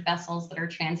these large vessels that are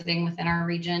transiting within our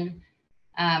region,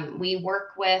 we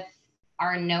work with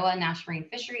our NOAA National Marine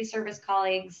Fisheries Service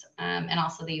colleagues and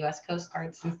also the US Coast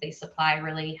Guard, since they supply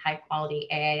really high quality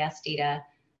AIS data.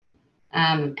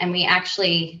 And we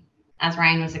actually, as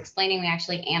Ryan was explaining, we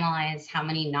actually analyze how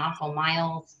many nautical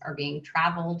miles are being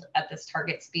traveled at this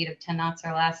target speed of 10 knots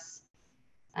or less.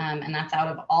 And that's out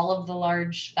of all of the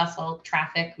large vessel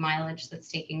traffic mileage that's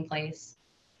taking place.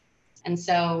 And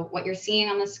so what you're seeing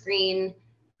on the screen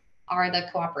are the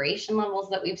cooperation levels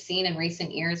that we've seen in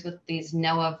recent years with these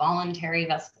NOAA voluntary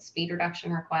vessel speed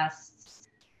reduction requests.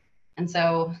 And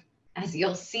so as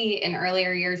you'll see in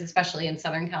earlier years, especially in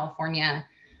Southern California,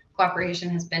 cooperation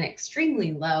has been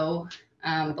extremely low,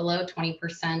 below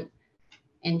 20%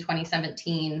 in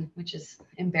 2017, which is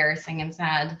embarrassing and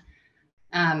sad.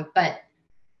 But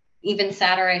even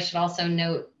sadder, I should also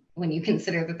note, when you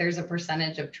consider that there's a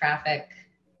percentage of traffic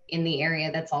in the area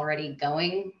that's already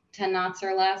going 10 knots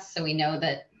or less. So we know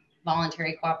that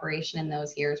voluntary cooperation in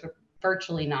those years were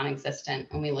virtually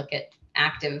non-existent when we look at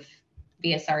active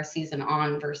VSR season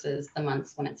on versus the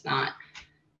months when it's not.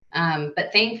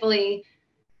 But thankfully,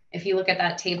 if you look at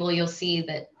that table, you'll see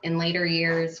that in later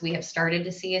years, we have started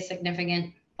to see a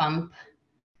significant bump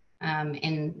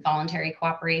in voluntary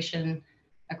cooperation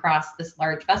across this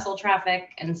large vessel traffic.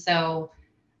 And so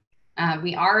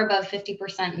we are above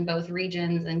 50% in both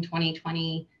regions in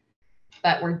 2020,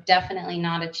 but we're definitely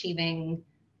not achieving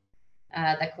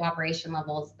the cooperation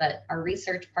levels that our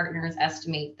research partners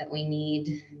estimate that we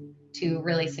need to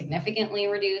really significantly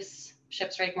reduce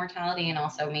shipwreck mortality and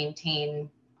also maintain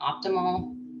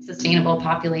optimal sustainable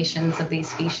populations of these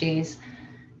species.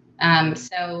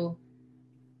 So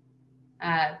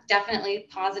definitely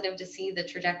positive to see the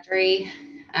trajectory,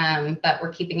 but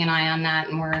we're keeping an eye on that,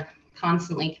 and we're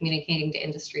constantly communicating to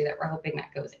industry that we're hoping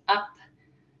that goes up.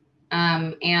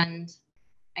 And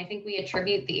I think we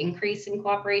attribute the increase in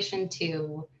cooperation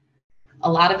to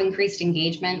a lot of increased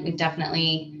engagement. We've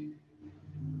definitely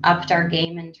upped our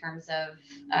game in terms of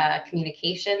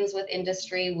communications with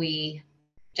industry. We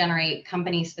generate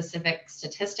company-specific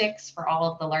statistics for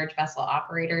all of the large vessel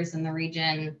operators in the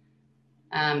region,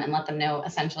 and let them know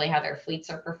essentially how their fleets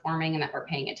are performing and that we're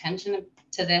paying attention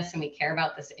to this and we care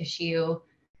about this issue.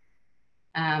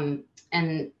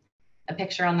 And a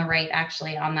picture on the right,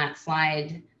 actually on that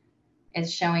slide,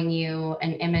 is showing you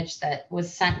an image that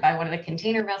was sent by one of the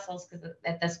container vessels, because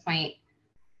at this point,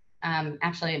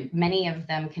 actually many of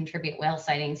them contribute whale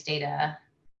sightings data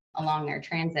along their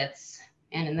transits.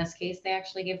 And in this case, they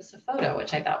actually gave us a photo,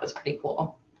 which I thought was pretty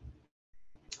cool.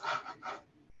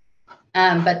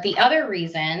 But the other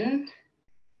reason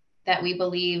that we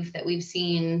believe that we've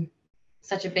seen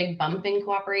such a big bump in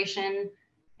cooperation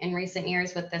in recent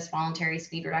years with this voluntary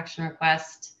speed reduction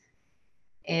request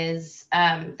is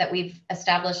that we've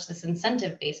established this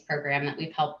incentive-based program that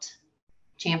we've helped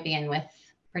champion with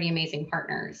pretty amazing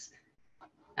partners.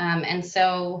 And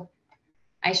so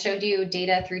I showed you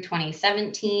data through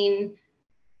 2017.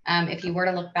 If you were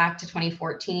to look back to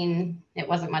 2014, it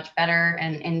wasn't much better.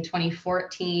 And in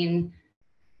 2014,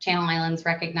 Channel Islands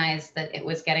recognized that it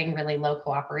was getting really low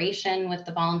cooperation with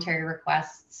the voluntary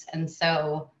requests. And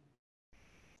so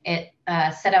it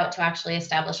set out to actually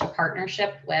establish a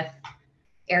partnership with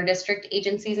air district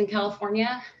agencies in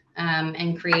California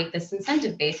and create this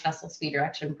incentive-based vessel speed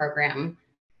reduction program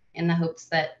in the hopes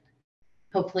that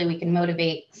hopefully we can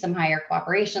motivate some higher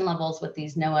cooperation levels with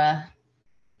these NOAA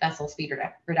vessel speed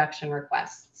reduction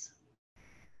requests.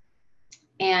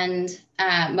 And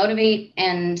motivate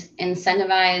and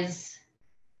incentivize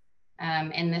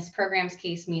in this program's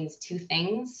case means two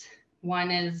things.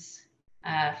 One is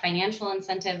financial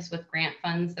incentives with grant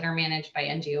funds that are managed by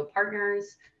NGO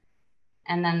partners.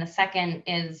 And then the second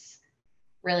is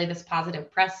really this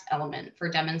positive press element for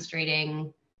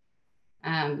demonstrating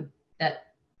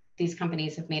that these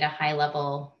companies have made a high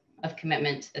level of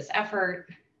commitment to this effort,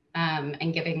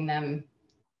 and giving them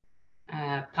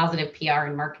positive PR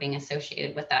and marketing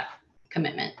associated with that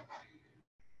commitment.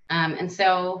 And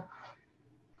so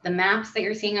the maps that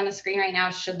you're seeing on the screen right now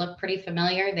should look pretty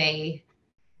familiar. They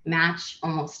match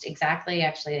almost exactly,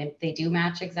 actually they do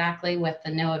match exactly with the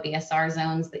NOAA VSR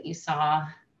zones that you saw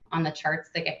on the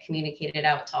charts that get communicated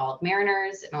out to all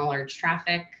mariners and all large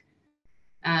traffic.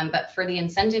 But for the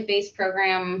incentive-based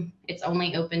program, it's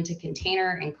only open to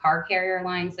container and car carrier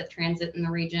lines that transit in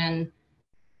the region.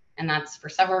 And that's for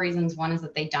several reasons. One is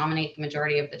that they dominate the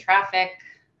majority of the traffic.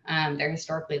 They're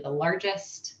historically the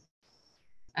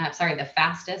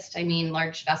fastest,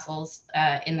 large vessels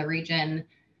in the region.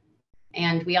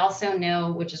 And we also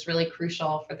know, which is really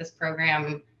crucial for this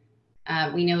program,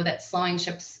 we know that slowing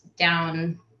ships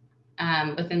down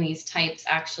within these types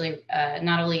actually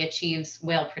not only achieves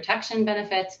whale protection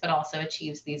benefits, but also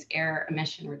achieves these air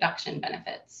emission reduction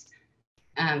benefits.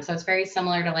 So it's very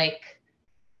similar to like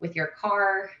with your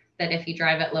car, that if you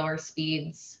drive at lower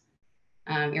speeds,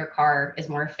 your car is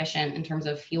more efficient in terms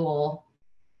of fuel.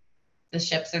 The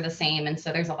ships are the same. And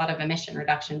so there's a lot of emission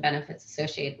reduction benefits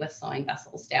associated with slowing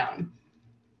vessels down.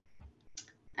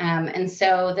 And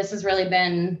so this has really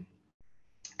been,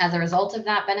 as a result of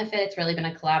that benefit, it's really been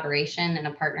a collaboration and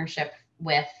a partnership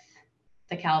with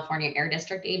the California Air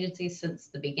District Agency since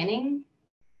the beginning.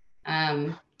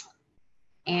 And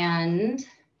can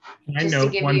I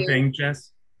note one thing,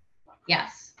 Jess?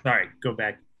 Yes. Sorry, go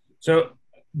back. So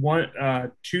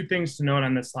two things to note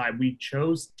on this slide. We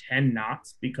chose 10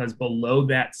 knots because below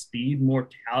that speed,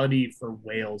 mortality for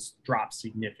whales drops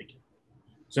significantly.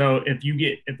 So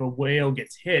if a whale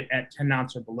gets hit at 10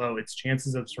 knots or below, its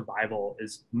chances of survival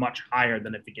is much higher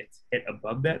than if it gets hit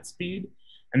above that speed.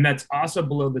 And that's also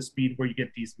below the speed where you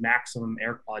get these maximum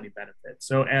air quality benefits.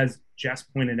 So as Jess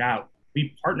pointed out,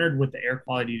 we partnered with the air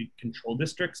quality control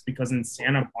districts because in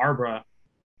Santa Barbara,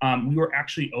 we were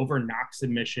actually over NOx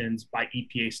emissions by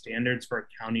EPA standards for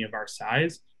a county of our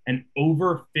size. And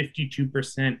over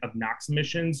 52% of NOx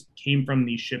emissions came from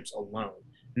these ships alone.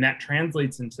 And that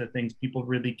translates into things people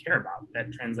really care about.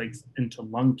 That translates into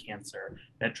lung cancer.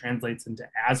 That translates into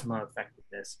asthma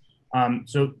effectiveness.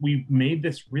 So we've made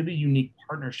this really unique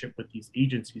partnership with these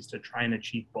agencies to try and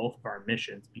achieve both of our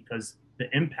missions, because the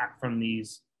impact from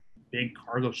these big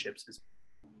cargo ships is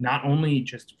not only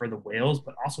just for the whales,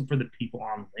 but also for the people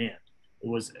on land. It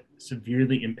was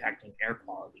severely impacting air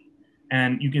quality.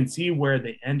 And you can see where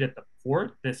they end at the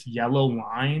port, this yellow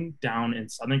line down in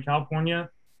Southern California.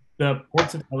 The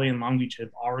ports of LA and Long Beach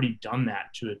have already done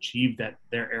that to achieve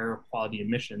their air quality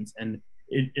emissions, and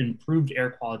it improved air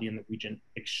quality in the region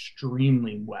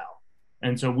extremely well.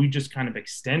 And so we just kind of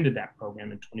extended that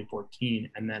program in 2014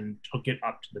 and then took it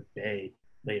up to the Bay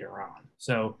later on.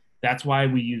 So that's why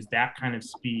we use that kind of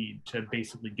speed to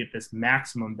basically get this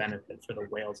maximum benefit for the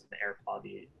whales and the air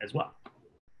quality as well.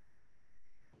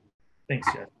 Thanks,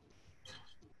 Jeff.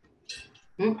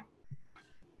 Mm-hmm.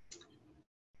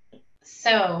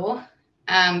 So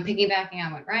piggybacking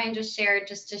on what Ryan just shared,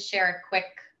 just to share a quick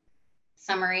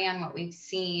summary on what we've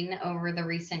seen over the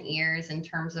recent years in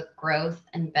terms of growth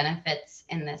and benefits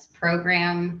in this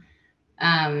program.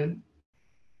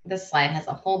 This slide has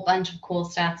a whole bunch of cool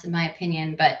stats in my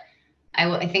opinion, but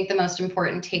I think the most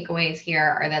important takeaways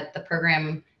here are that the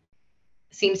program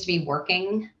seems to be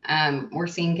working. We're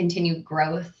seeing continued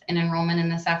growth in enrollment in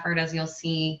this effort, as you'll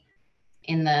see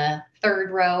in the third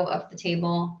row of the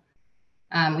table.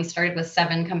 We started with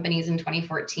 7 companies in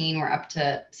 2014. We're up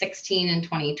to 16 in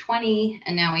 2020.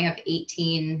 And now we have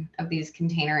 18 of these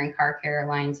container and car carrier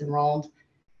lines enrolled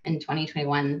in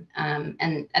 2021.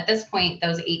 And at this point,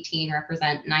 those 18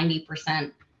 represent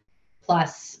 90%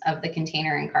 plus of the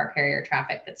container and car carrier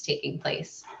traffic that's taking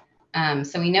place.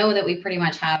 So we know that we pretty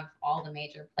much have all the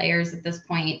major players at this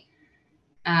point.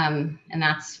 And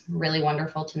that's really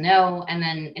wonderful to know. And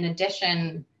then in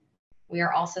addition, we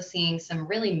are also seeing some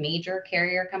really major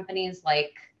carrier companies,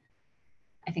 like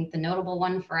I think the notable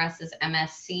one for us is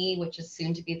MSC, which is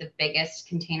soon to be the biggest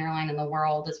container line in the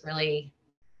world, is really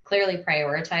clearly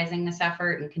prioritizing this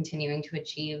effort and continuing to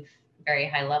achieve very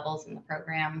high levels in the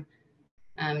program.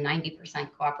 90%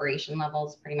 cooperation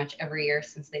levels pretty much every year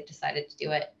since they've decided to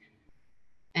do it.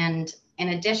 And in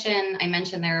addition, I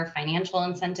mentioned there are financial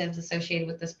incentives associated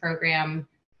with this program.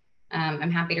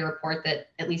 I'm happy to report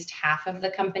that at least half of the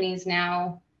companies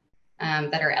now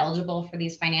that are eligible for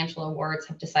these financial awards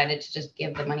have decided to just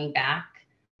give the money back.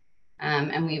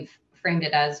 And we've framed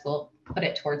it as we'll put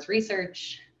it towards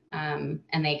research, and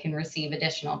they can receive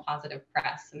additional positive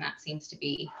press. And that seems to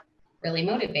be really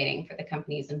motivating for the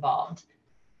companies involved.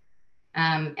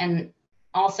 And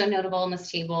also notable in this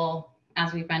table,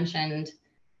 as we've mentioned,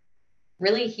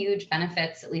 really huge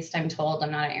benefits, at least I'm told.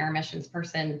 I'm not an air emissions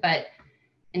person, but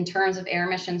in terms of air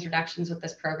emissions reductions with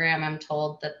this program, I'm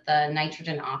told that the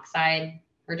nitrogen oxide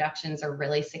reductions are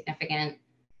really significant.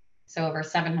 So over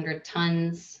 700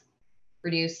 tons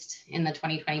reduced in the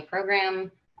 2020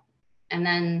 program. And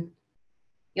then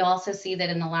you'll also see that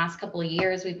in the last couple of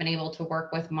years, we've been able to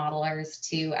work with modelers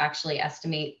to actually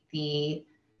estimate the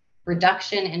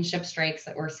reduction in ship strikes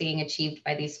that we're seeing achieved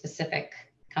by these specific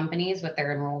companies with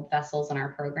their enrolled vessels in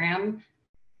our program.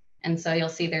 And so you'll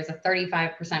see there's a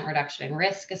 35% reduction in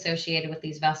risk associated with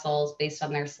these vessels based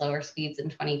on their slower speeds in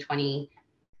 2020.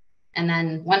 And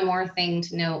then one more thing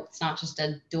to note, it's not just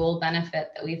a dual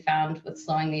benefit that we found with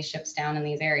slowing these ships down in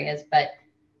these areas, but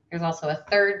there's also a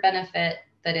third benefit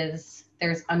that is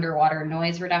there's underwater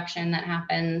noise reduction that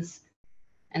happens.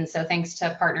 And so thanks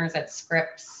to partners at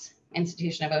Scripps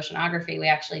Institution of Oceanography, we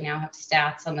actually now have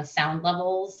stats on the sound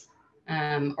levels,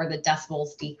 or the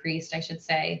decibels decreased, I should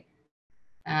say,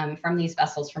 from these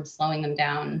vessels from slowing them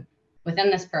down within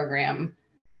this program.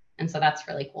 And so that's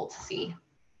really cool to see.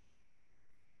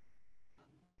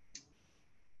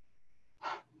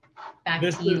 Back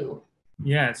to you.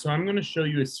 Yeah, so I'm going to show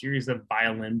you a series of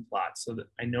violin plots so that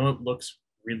I know it looks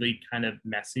really kind of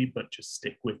messy, but just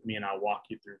stick with me and I'll walk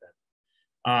you through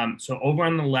them. So over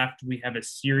on the left, we have a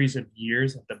series of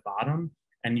years at the bottom,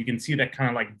 and you can see that kind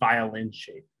of like violin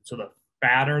shape. So the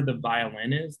fatter the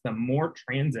violin is, the more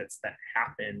transits that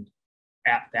happened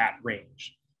at that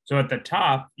range. So at the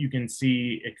top, you can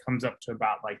see it comes up to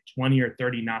about like 20 or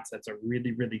 30 knots. That's a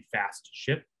really, really fast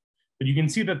ship. But you can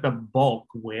see that the bulk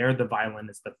where the violin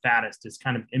is the fattest is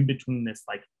kind of in between this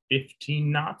like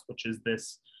 15 knots, which is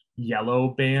this yellow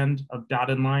band of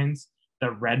dotted lines. The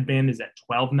red band is at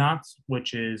 12 knots,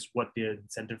 which is what the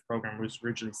incentive program was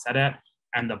originally set at.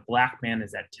 And the black band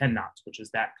is at 10 knots, which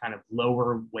is that kind of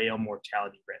lower whale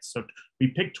mortality risk. So we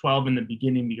picked 12 in the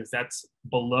beginning because that's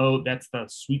the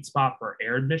sweet spot for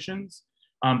air emissions.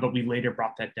 But we later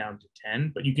brought that down to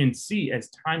 10. But you can see as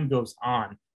time goes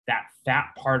on, that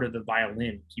fat part of the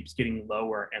violin keeps getting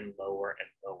lower and lower and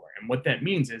lower. And what that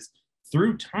means is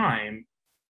through time,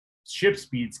 ship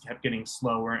speeds kept getting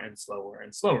slower and slower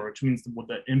and slower, which means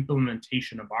the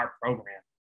implementation of our program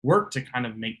worked to kind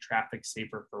of make traffic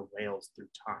safer for whales through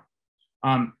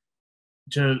time.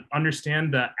 To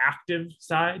understand the active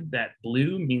side, that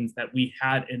blue means that we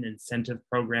had an incentive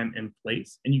program in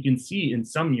place. And you can see in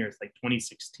some years, like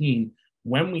 2016,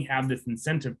 when we have this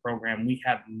incentive program, we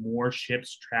have more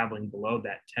ships traveling below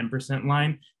that 10%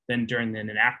 line than during the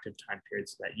inactive time period,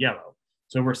 so that yellow.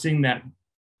 So we're seeing that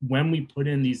when we put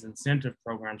in these incentive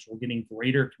programs, we're getting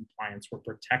greater compliance, we're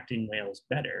protecting whales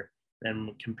better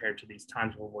than compared to these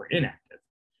times where we're inactive.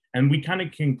 And we kind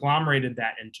of conglomerated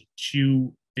that into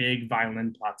two big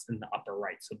violin plots in the upper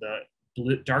right. So the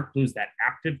dark blue is that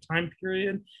active time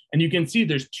period. And you can see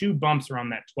there's two bumps around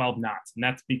that 12 knots. And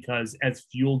that's because as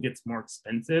fuel gets more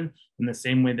expensive, in the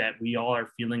same way that we all are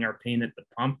feeling our pain at the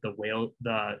pump,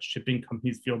 the shipping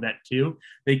companies feel that too.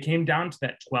 They came down to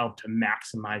that 12 to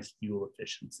maximize fuel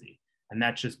efficiency. And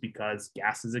that's just because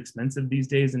gas is expensive these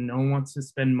days and no one wants to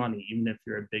spend money, even if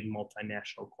you're a big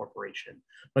multinational corporation.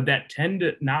 But that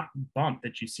 10 knot bump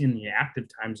that you see in the active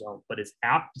time zone, but is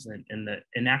absent in the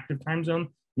inactive time zone,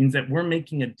 means that we're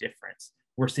making a difference.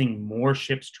 We're seeing more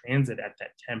ships transit at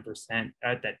that 10%,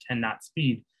 at that 10 knot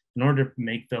speed in order to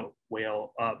make the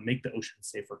ocean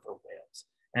safer for whales.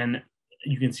 And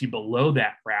you can see below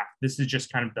that graph, this is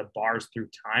just kind of the bars through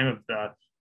time of the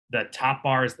top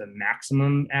bar is the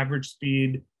maximum average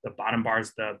speed, the bottom bar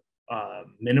is the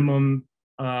minimum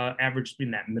average speed,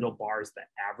 and that middle bar is the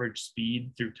average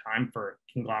speed through time for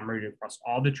conglomerated across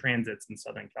all the transits in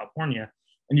Southern California.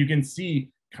 And you can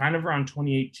see kind of around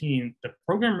 2018, the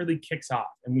program really kicks off,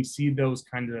 and we see those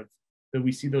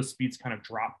speeds kind of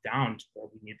drop down to where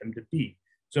we need them to be.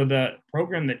 So the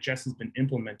program that Jess has been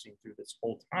implementing through this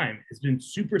whole time has been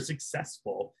super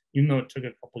successful, even though it took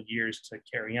a couple years to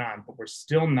carry on, but we're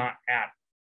still not at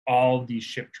all these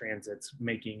ship transits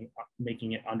making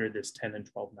it under this 10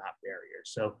 and 12 knot barrier.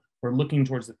 So we're looking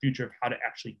towards the future of how to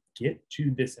actually get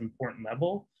to this important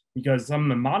level, because some of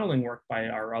the modeling work by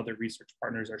our other research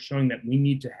partners are showing that we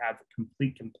need to have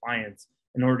complete compliance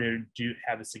in order to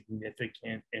have a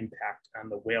significant impact on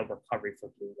the whale recovery for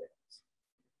blue whales.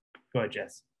 Go ahead,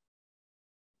 Jess.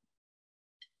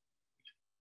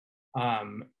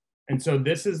 And so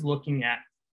this is looking at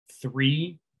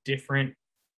 3 different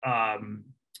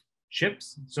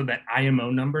ships, so that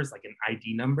IMO number is like an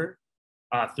ID number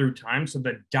through time. So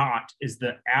the dot is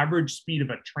the average speed of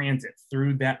a transit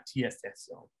through that TSS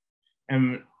zone.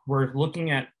 And we're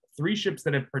looking at 3 ships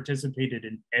that have participated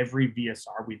in every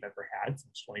VSR we've ever had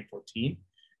since 2014.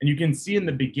 And you can see in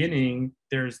the beginning,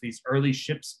 there's these early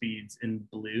ship speeds in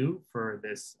blue for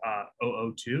this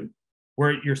 002,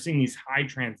 where you're seeing these high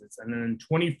transits. And then in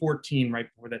 2014, right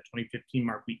before that 2015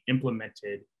 mark, we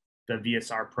implemented the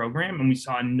VSR program, and we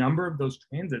saw a number of those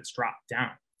transits drop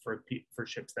down for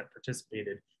ships that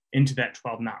participated into that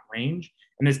 12-knot range.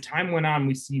 And as time went on,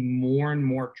 we see more and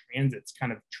more transits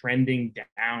kind of trending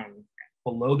down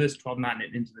below this 12-knot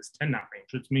and into this 10-knot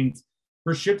range, which means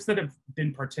for ships that have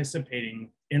been participating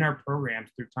in our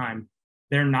programs through time,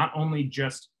 they're not only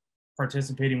just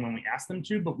participating when we ask them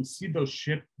to, but we see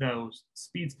those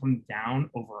speeds come down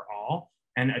overall,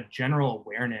 and a general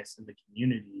awareness in the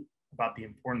community about the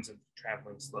importance of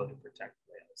traveling slow to protect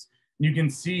whales. You can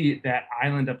see that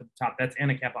island up at the top, that's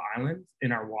Anacapa Island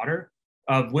in our water,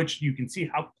 of which you can see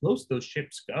how close those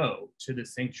ships go to the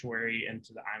sanctuary and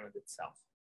to the island itself.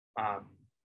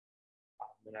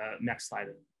 Next slide,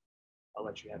 I'll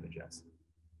let you have it, Jess.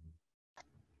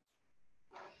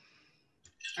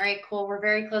 All right, cool. We're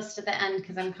very close to the end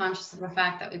because I'm conscious of the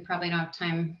fact that we probably don't have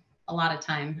time, a lot of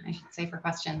time, I should say, for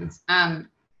questions.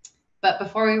 But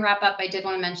before we wrap up, I did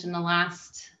want to mention the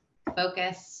last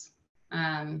focus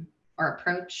or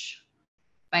approach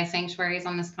by Sanctuaries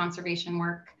on this conservation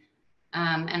work.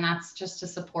 And that's just to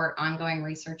support ongoing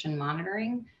research and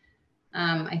monitoring.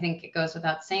 I think it goes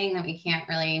without saying that we can't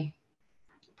really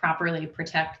properly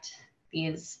protect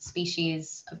these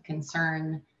species of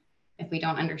concern if we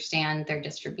don't understand their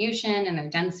distribution and their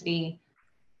density,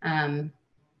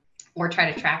 or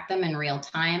try to track them in real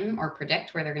time or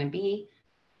predict where they're going to be.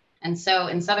 And so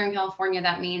in Southern California,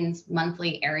 that means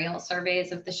monthly aerial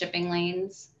surveys of the shipping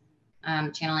lanes.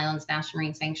 Channel Islands National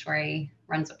Marine Sanctuary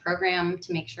runs a program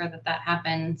to make sure that that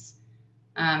happens.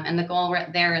 And the goal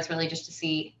there is really just to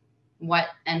see what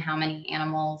and how many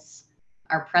animals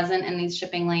are present in these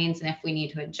shipping lanes, and if we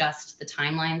need to adjust the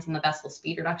timelines and the vessel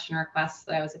speed reduction requests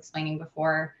that I was explaining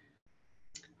before.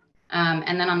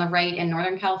 And then on the right in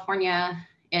Northern California,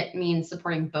 it means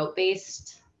supporting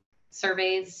boat-based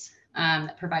surveys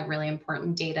that provide really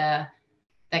important data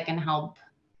that can help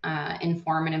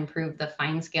inform and improve the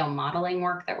fine-scale modeling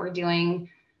work that we're doing.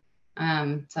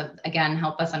 So again,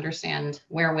 help us understand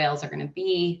where whales are going to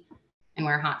be and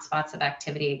where hotspots of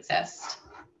activity exist.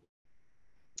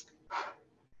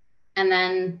 And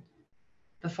then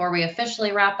before we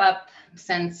officially wrap up,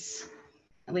 since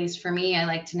at least for me, I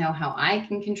like to know how I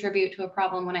can contribute to a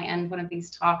problem when I end one of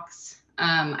these talks.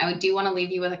 I do want to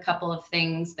leave you with a couple of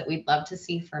things that we'd love to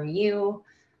see from you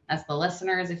as the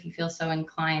listeners, if you feel so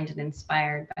inclined and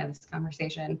inspired by this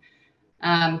conversation.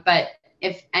 But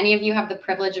if any of you have the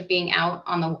privilege of being out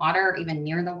on the water, or even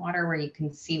near the water where you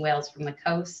can see whales from the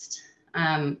coast,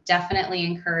 definitely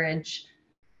encourage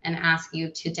and ask you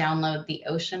to download the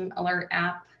Ocean Alert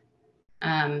app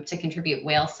to contribute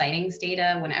whale sightings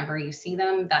data whenever you see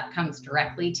them. That comes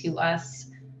directly to us.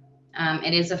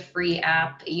 It is a free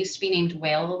app. It used to be named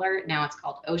Whale Alert. Now it's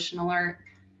called Ocean Alert.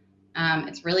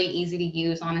 It's really easy to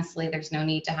use, honestly. There's no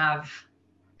need to have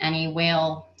any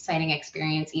whale sighting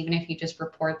experience. Even if you just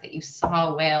report that you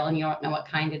saw a whale and you don't know what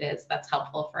kind it is, that's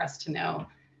helpful for us to know.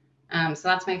 So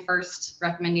that's my first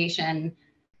recommendation.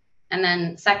 And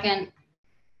then second,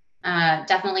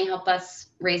 definitely help us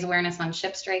raise awareness on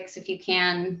ship strikes if you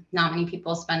can. Not many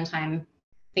people spend time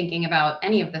thinking about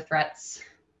any of the threats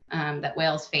that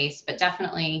whales face, but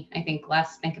definitely I think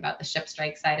less think about the ship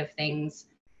strike side of things.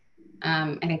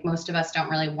 I think most of us don't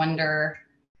really wonder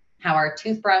how our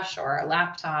toothbrush or our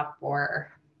laptop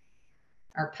or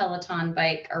our Peloton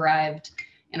bike arrived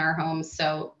in our homes.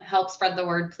 So help spread the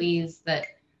word, please, that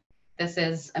this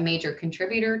is a major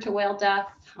contributor to whale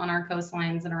death on our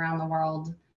coastlines and around the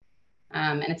world.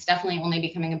 And it's definitely only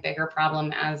becoming a bigger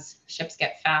problem as ships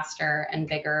get faster and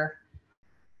bigger.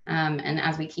 And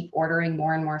as we keep ordering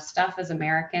more and more stuff as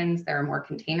Americans, there are more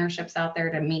container ships out there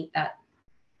to meet that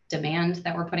demand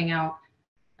that we're putting out.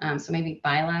 So maybe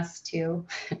buy less too.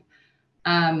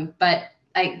 But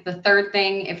the third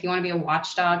thing, if you want to be a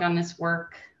watchdog on this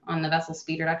work, on the vessel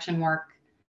speed reduction work,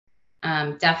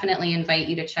 definitely invite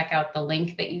you to check out the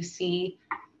link that you see.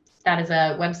 That is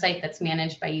a website that's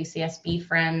managed by UCSB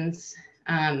friends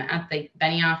at the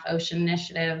Benioff Ocean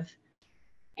Initiative.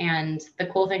 And the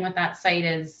cool thing with that site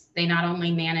is they not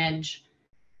only manage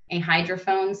a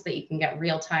hydrophone so that you can get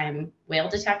real-time whale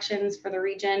detections for the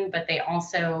region, but they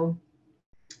also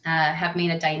have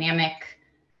made a dynamic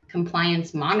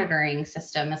compliance monitoring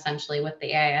system essentially with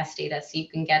the AIS data, so you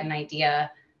can get an idea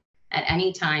at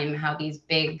any time how these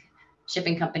big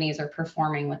shipping companies are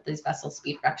performing with these vessel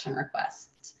speed reduction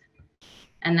requests.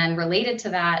 And then related to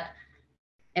that,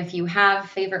 if you have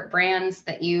favorite brands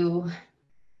that you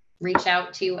reach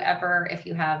out to ever, if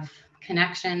you have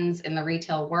connections in the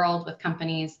retail world with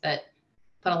companies that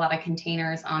put a lot of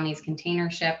containers on these container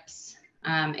ships,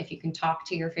 if you can talk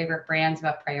to your favorite brands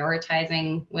about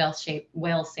prioritizing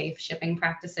whale-safe shipping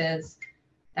practices,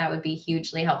 that would be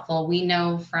hugely helpful. We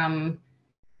know from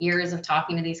years of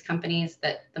talking to these companies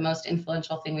that the most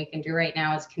influential thing we can do right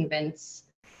now is convince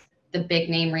the big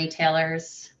name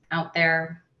retailers out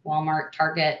there, Walmart,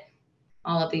 Target,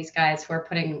 all of these guys who are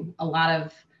putting a lot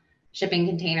of shipping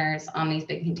containers on these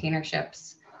big container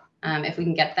ships. If we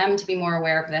can get them to be more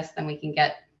aware of this, then we can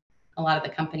get a lot of the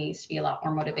companies to be a lot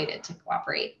more motivated to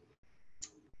cooperate.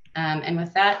 And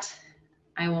with that,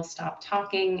 I will stop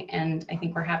talking, and I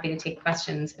think we're happy to take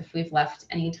questions if we've left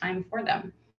any time for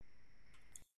them.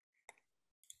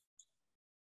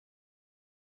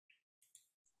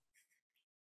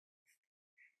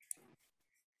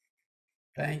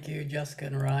 Thank you, Jessica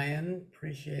and Ryan.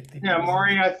 Appreciate the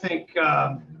Maury, I think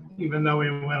even though we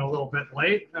went a little bit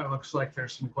late, it looks like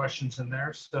there's some questions in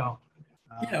there. So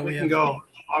we can go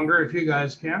longer if you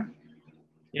guys can.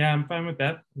 Yeah, I'm fine with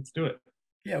that. Let's do it.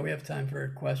 Yeah, we have time for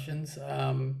questions.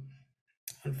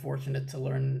 Unfortunate to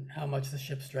learn how much the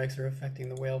ship strikes are affecting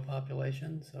the whale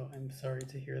population, so I'm sorry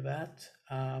to hear that.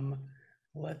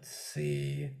 Let's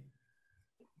see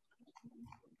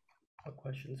what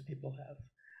questions people have.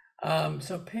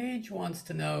 So Paige wants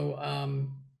to know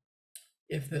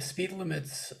if the speed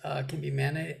limits can be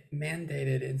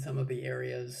mandated in some of the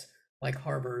areas like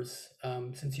harbors,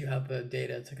 since you have the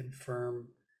data to confirm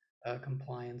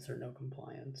compliance or no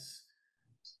compliance.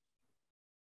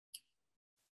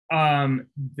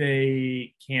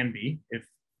 They can be if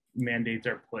mandates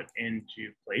are put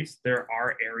into place. There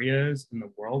are areas in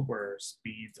the world where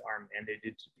speeds are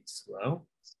mandated to be slow.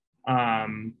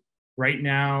 Right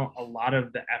now, a lot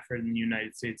of the effort in the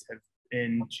United States have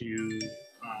been to,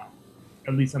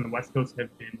 at least on the West Coast,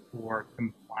 have been for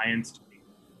compliance to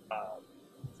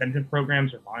incentive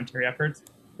programs or voluntary efforts.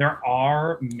 There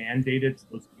are mandated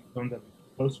slow speed zones on the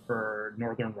East Coast for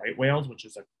northern right whales, which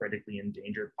is a critically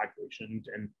endangered population.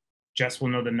 And Jess will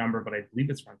know the number, but I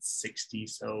believe it's around 60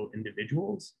 so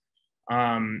individuals.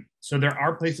 So there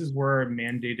are places where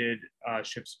mandated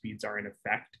ship speeds are in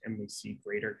effect and we see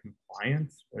greater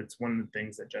compliance. It's one of the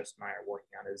things that Jess and I are working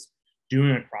on is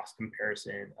doing a cross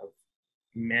comparison of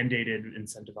mandated,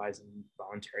 incentivized, and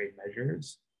voluntary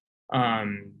measures.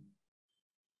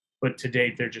 But to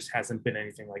date, there just hasn't been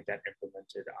anything like that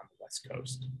implemented on the West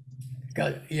Coast.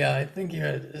 Got it. Yeah, I think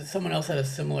someone else had a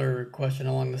similar question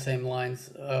along the same lines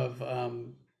of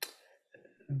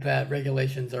that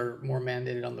regulations are more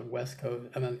mandated on the West Coast,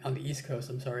 I mean, on the East Coast,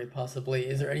 I'm sorry, possibly.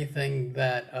 Is there anything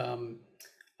that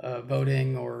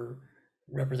voting or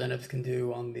representatives can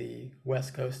do on the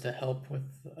West Coast to help with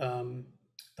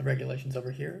the regulations over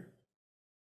here?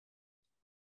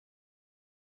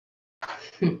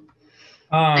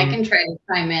 I can try to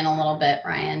chime in a little bit,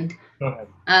 Ryan. Go ahead.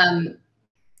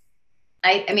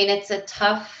 I mean, it's a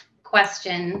tough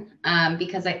question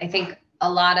because I think a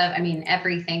lot of,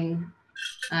 everything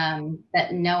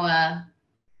that NOAA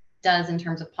does in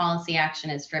terms of policy action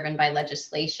is driven by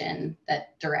legislation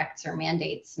that directs or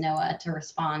mandates NOAA to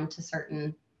respond to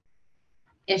certain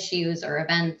issues or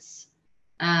events.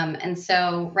 And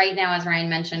so right now, as Ryan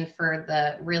mentioned, for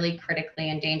the really critically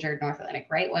endangered North Atlantic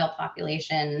right whale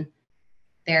population,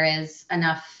 there is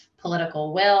enough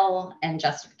political will and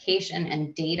justification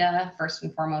and data. First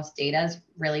and foremost, data is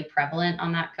really prevalent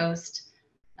on that coast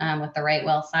with the right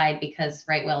whale side because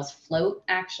right whales float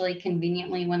actually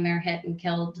conveniently when they're hit and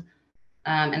killed.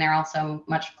 And they're also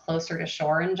much closer to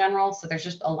shore in general. So there's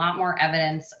just a lot more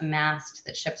evidence amassed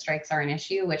that ship strikes are an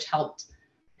issue, which helped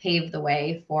pave the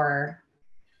way for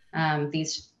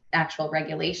these actual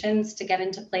regulations to get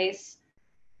into place.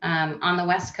 On the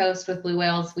West Coast with blue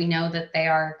whales, we know that they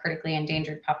are a critically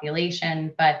endangered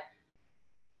population, but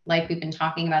like we've been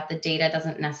talking about, the data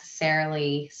doesn't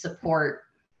necessarily support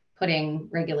putting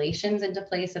regulations into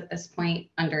place at this point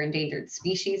under Endangered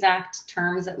Species Act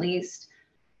terms, at least.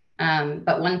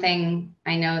 But one thing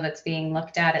I know that's being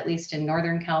looked at least in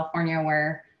Northern California,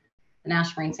 where the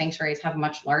National Marine Sanctuaries have a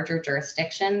much larger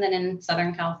jurisdiction than in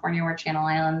Southern California, where Channel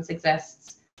Islands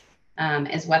exists,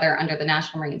 is whether under the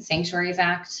National Marine Sanctuaries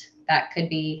Act, that could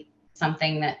be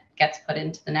something that gets put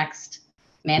into the next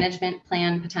management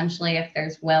plan, potentially, if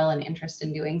there's will and interest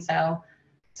in doing so.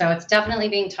 So it's definitely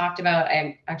being talked about.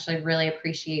 I actually really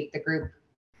appreciate the group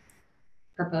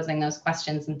proposing those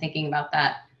questions and thinking about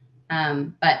that.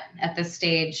 But at this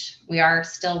stage, we are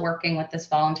still working with this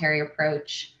voluntary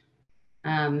approach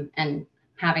and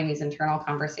having these internal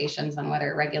conversations on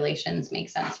whether regulations make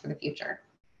sense for the future.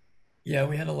 Yeah,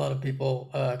 we had a lot of people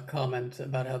comment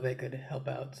about how they could help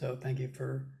out. So thank you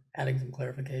for adding some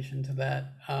clarification to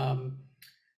that.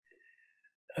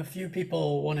 A few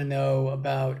people want to know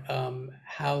about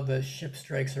how the ship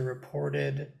strikes are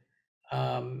reported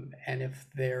and if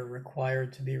they're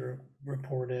required to be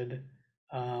reported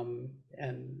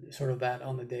and sort of that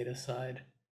on the data side.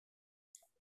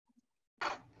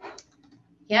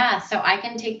 Yeah, so I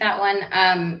can take that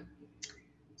one.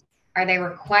 Are they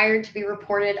required to be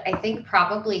reported? I think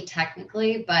probably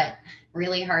technically, but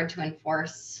really hard to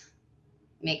enforce,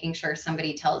 making sure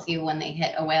somebody tells you when they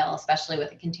hit a whale, especially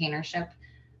with a container ship.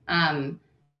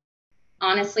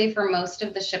 Honestly, for most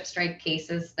of the ship strike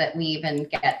cases that we even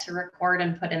get to record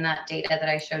and put in that data that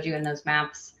I showed you in those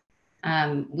maps,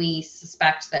 we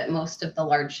suspect that most of the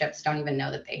large ships don't even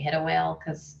know that they hit a whale,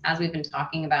 because as we've been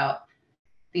talking about,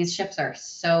 these ships are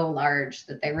so large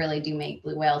that they really do make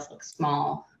blue whales look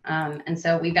small. And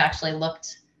so we've actually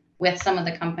looked with some of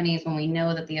the companies when we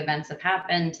know that the events have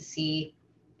happened to see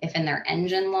if in their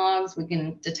engine logs we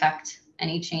can detect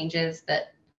any changes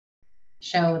that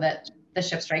show that the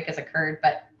ship strike has occurred.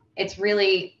 But it's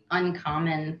really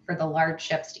uncommon for the large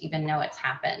ships to even know it's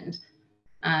happened.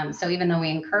 So even though we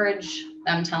encourage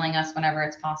them telling us whenever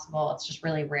it's possible, it's just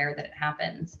really rare that it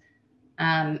happens.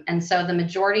 And so the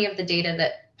majority of the data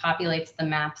that populates the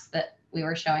maps that we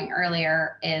were showing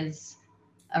earlier is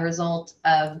a result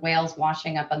of whales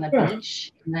washing up on the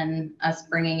beach, and then us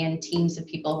bringing in teams of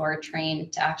people who are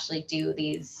trained to actually do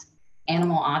these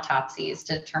animal autopsies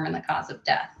to determine the cause of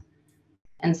death.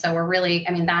 And so we're really,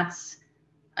 I mean, that's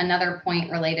another point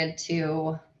related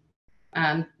to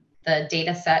the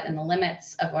data set and the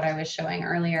limits of what I was showing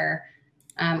earlier.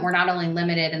 We're not only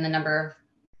limited in the number of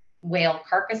whale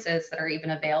carcasses that are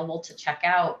even available to check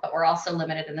out, but we're also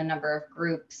limited in the number of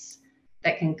groups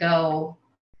that can go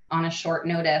on a short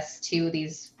notice to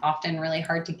these often really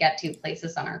hard to get to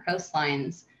places on our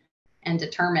coastlines and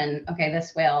determine, okay,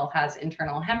 this whale has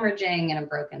internal hemorrhaging and a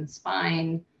broken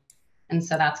spine. And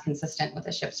so that's consistent with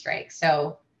a ship strike.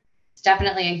 So it's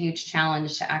definitely a huge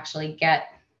challenge to actually get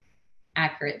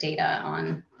accurate data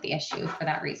on the issue for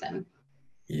that reason.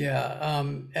 Yeah,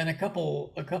 and a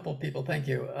couple people, thank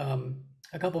you.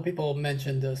 A couple people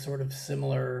mentioned a sort of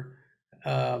similar,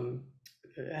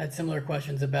 had similar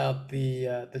questions about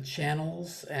the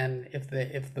channels and if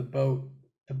the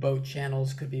boat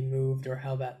channels could be moved, or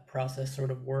how that process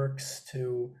sort of works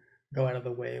to go out of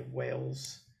the way of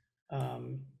whales.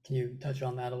 Can you touch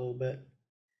on that a little bit?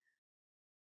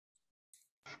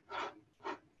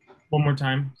 One more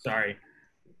time, sorry.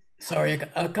 Sorry,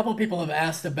 a couple people have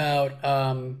asked about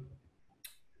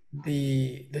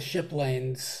the ship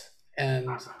lanes and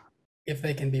if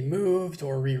they can be moved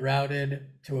or rerouted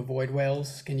to avoid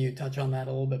whales. Can you touch on that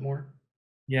a little bit more?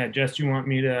 Yeah, Jess, you want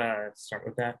me to start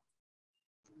with that?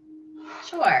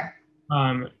 Sure.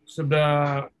 So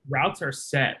the routes are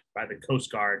set by the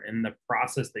Coast Guard, and the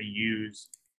process they use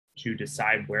to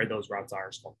decide where those routes are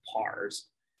is called PARs.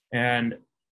 And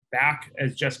back,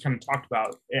 as Jess kind of talked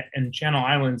about, in Channel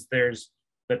Islands, there's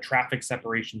the traffic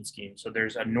separation scheme. So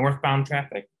there's a northbound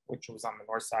traffic, which was on the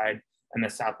north side, and the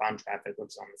southbound traffic, which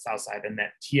is on the south side. And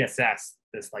that TSS,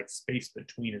 this like space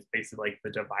between, is basically like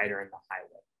the divider in the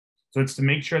highway. So it's to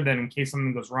make sure that in case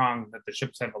something goes wrong, that the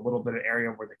ships have a little bit of area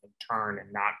where they can turn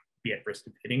and not be at risk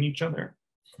of hitting each other.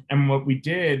 And what we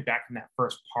did back in that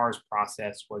first PARS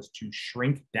process was to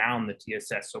shrink down the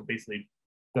TSS. So basically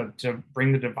to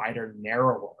bring the divider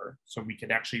narrower so we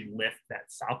could actually lift that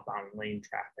southbound lane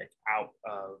traffic out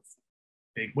of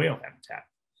big whale habitat.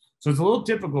 So it's a little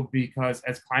difficult because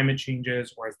as climate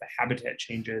changes or as the habitat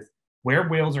changes, where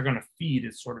whales are going to feed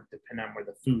is sort of dependent on where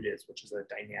the food is, which is a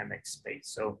dynamic space.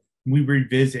 So we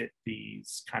revisit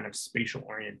these kind of spatial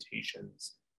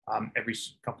orientations every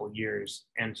couple of years.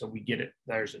 And so we get it,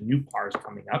 there's a new PARS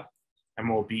coming up, and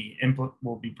we'll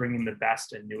be bringing the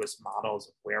best and newest models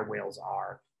of where whales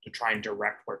are to try and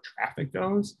direct where traffic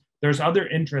goes. There's other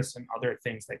interests and other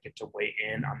things that get to weigh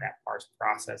in on that PARS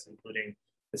process, including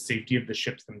the safety of the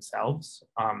ships themselves.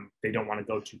 They don't want to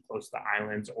go too close to the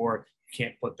islands, or you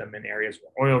can't put them in areas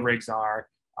where oil rigs are.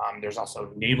 There's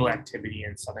also naval activity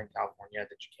in Southern California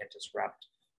that you can't disrupt.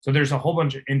 So there's a whole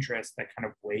bunch of interests that kind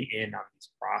of weigh in on these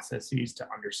processes to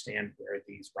understand where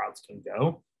these routes can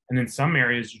go. And in some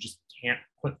areas, you just can't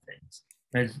put things.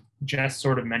 As Jess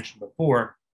sort of mentioned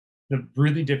before, the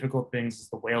really difficult things is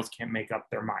the whales can't make up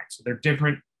their mind. So they're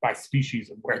different by species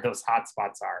of where those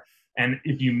hotspots are. And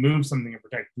if you move something to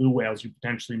protect blue whales, you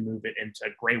potentially move it into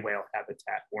gray whale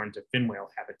habitat or into fin whale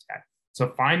habitat.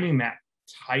 So finding that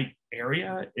tight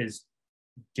area is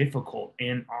difficult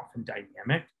and often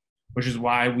dynamic, which is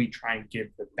why we try and give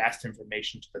the best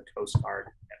information to the Coast Guard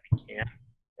that we can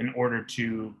in order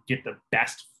to get the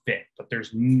best fit. But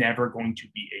there's never going to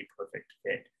be a perfect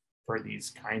fit for these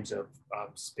kinds of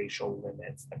spatial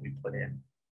limits that we put in.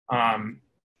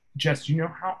 Jess, do you know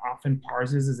how often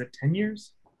PARS is? Is it 10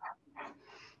 years?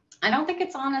 I don't think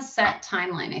it's on a set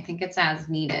timeline. I think it's as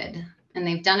needed. And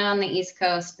they've done it on the East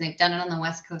Coast. They've done it on the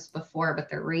West Coast before, but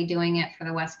they're redoing it for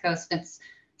the West Coast. It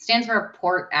stands for a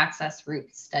Port Access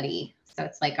Route Study. So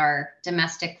it's like our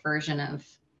domestic version of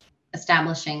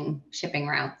establishing shipping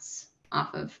routes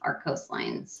off of our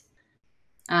coastlines.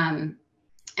 And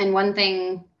one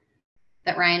thing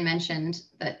that Ryan mentioned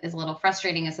that is a little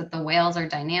frustrating is that the whales are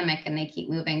dynamic and they keep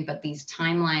moving, but these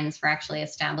timelines for actually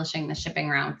establishing the shipping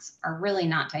routes are really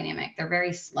not dynamic. They're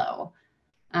very slow.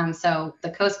 So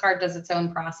the Coast Guard does its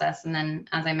own process. And then,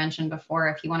 as I mentioned before,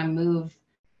 if you want to move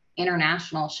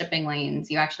international shipping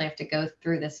lanes, you actually have to go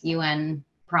through this UN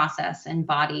process and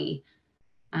body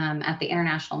at the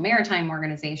International Maritime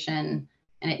Organization.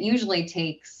 And it usually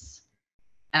takes,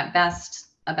 at best,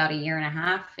 about 1.5 years,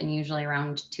 and usually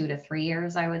around 2 to 3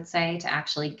 years, I would say, to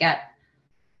actually get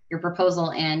your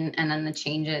proposal in and then the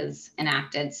changes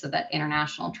enacted so that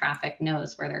international traffic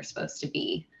knows where they're supposed to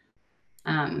be.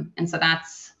 And so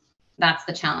that's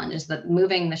the challenge, is that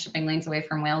moving the shipping lanes away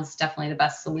from whales is definitely the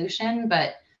best solution,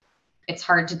 but it's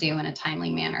hard to do in a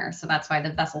timely manner. So that's why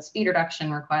the vessel speed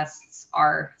reduction requests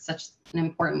are such an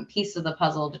important piece of the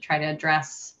puzzle to try to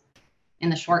address in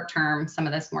the short term some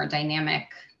of this more dynamic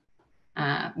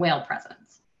whale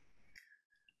presence.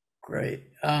 Great.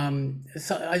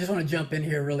 So I just want to jump in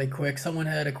here really quick. Someone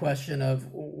had a question of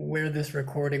where this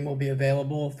recording will be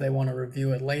available if they want to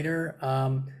review it later.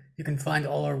 You can find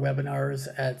all our webinars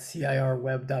at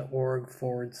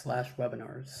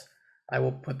cirweb.org/webinars. I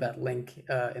will put that link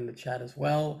in the chat as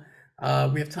well.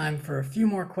 We have time for a few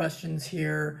more questions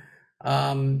here.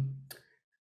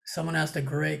 Someone asked a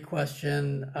great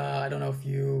question. I don't know if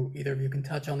either of you can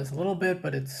touch on this a little bit,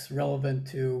 but it's relevant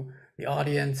to the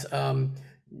audience. Do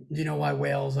you know why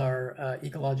whales are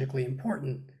ecologically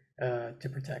important to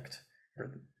protect,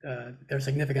 or their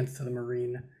significance to the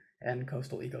marine and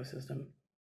coastal ecosystem?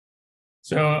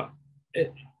 So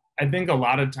I think a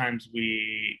lot of times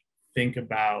we think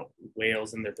about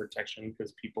whales and their protection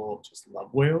because people just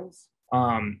love whales.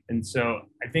 And so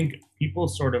I think people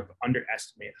sort of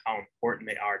underestimate how important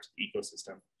they are to the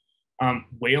ecosystem.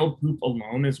 Whale poop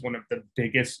alone is one of the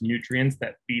biggest nutrients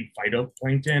that feed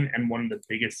phytoplankton and one of the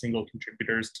biggest single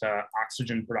contributors to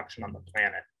oxygen production on the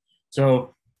planet.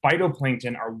 So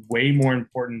phytoplankton are way more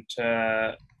important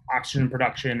to oxygen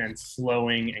production and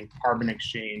slowing and carbon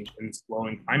exchange and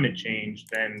slowing climate change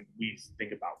than we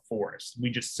think about forests. We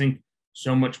just sink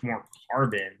so much more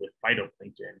carbon with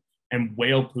phytoplankton. And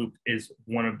whale poop is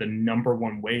one of the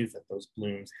 #1 ways that those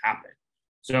blooms happen.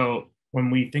 So when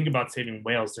we think about saving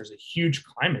whales, there's a huge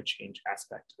climate change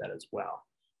aspect to that as well.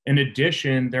 In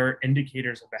addition, there are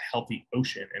indicators of a healthy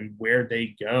ocean, and where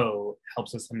they go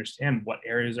helps us understand what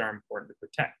areas are important to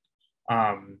protect.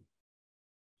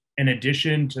 In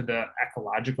addition to the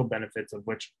ecological benefits, of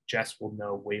which Jess will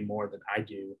know way more than I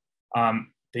do,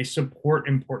 they support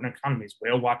important economies.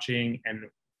 Whale watching and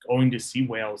going to see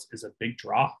whales is a big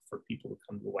draw for people to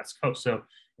come to the West Coast. So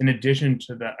in addition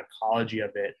to the ecology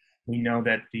of it, we know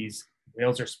that these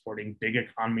whales are supporting big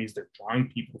economies. They're drawing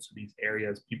people to these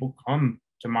areas. People come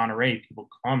to Monterey, people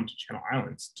come to Channel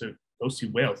Islands to go see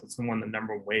whales. It's one of the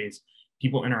 #1 ways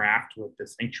people interact with the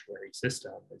sanctuary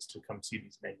system, is to come see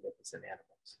these magnificent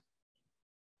animals.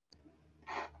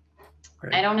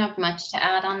 Great. I don't have much to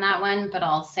add on that one, but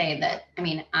I'll say that, I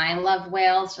mean, I love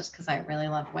whales just because I really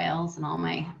love whales, and all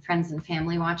my friends and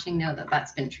family watching know that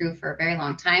that's been true for a very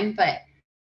long time. But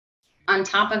on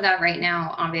top of that, right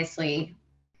now, obviously,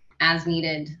 as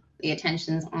needed, the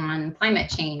attention's on climate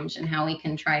change and how we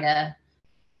can try to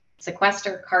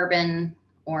sequester carbon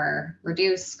or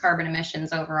reduce carbon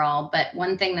emissions overall. But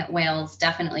one thing that whales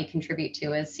definitely contribute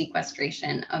to is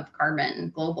sequestration of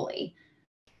carbon globally.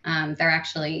 They're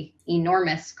actually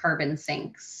enormous carbon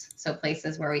sinks. So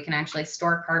places where we can actually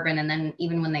store carbon, and then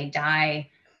even when they die,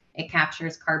 it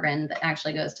captures carbon that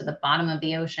actually goes to the bottom of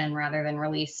the ocean rather than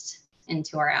released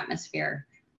into our atmosphere,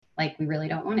 like we really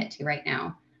don't want it to right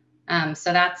now.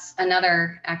 So that's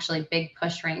another actually big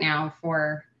push right now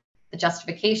for the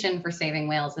justification for saving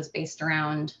whales, is based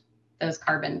around those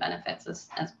carbon benefits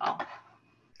as well.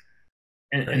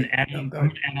 And adding, I'm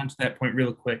going to add on to that point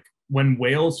real quick. when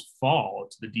whales fall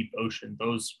to the deep ocean,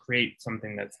 those create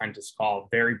something that scientists call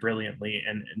very brilliantly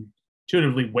and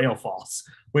intuitively whale falls,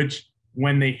 which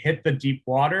when they hit the deep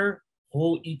water,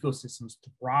 whole ecosystems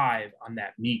thrive on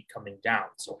that meat coming down.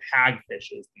 So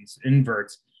hagfishes, these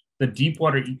inverts, the deep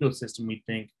water ecosystem, we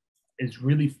think, is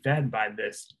really fed by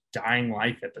this dying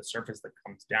life at the surface that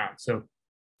comes down. So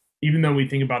even though we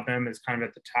think about them as kind of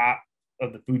at the top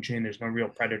of the food chain, there's no real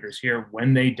predators here.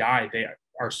 When they die, they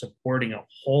are supporting a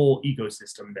whole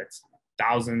ecosystem that's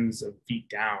thousands of feet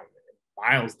down,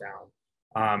 miles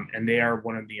down. And they are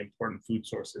one of the important food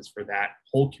sources for that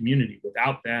whole community.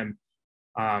 Without them,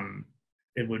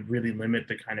 it would really limit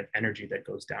the kind of energy that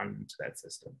goes down into that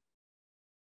system.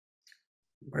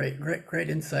 Great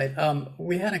insight.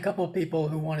 We had a couple of people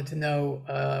who wanted to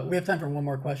know, we have time for one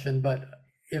more question, but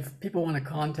if people want to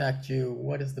contact you,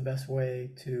 what is the best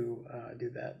way to do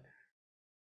that?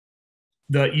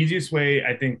 The easiest way,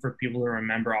 I think, for people to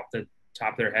remember off the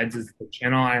top of their heads is the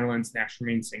Channel Islands National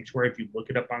Marine Sanctuary. If you look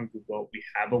it up on Google, we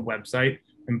have a website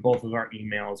and both of our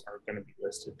emails are going to be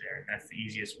listed there. And that's the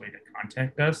easiest way to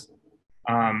contact us.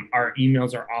 Our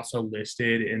emails are also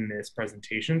listed in this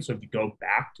presentation. So if you go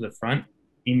back to the front,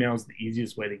 email is the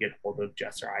easiest way to get hold of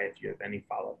Jess or I if you have any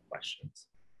follow-up questions.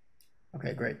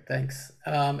 Okay, great, thanks.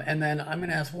 And then I'm going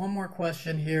to ask one more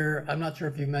question here. I'm not sure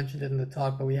if you mentioned it in the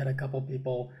talk, but we had a couple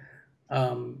people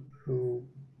who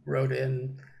wrote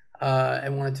in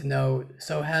and wanted to know,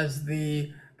 so as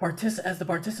the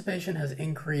participation has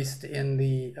increased in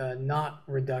the knot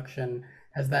reduction,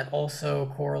 has that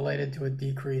also correlated to a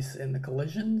decrease in the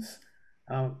collisions?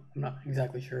 I'm not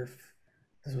exactly sure if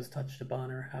this was touched upon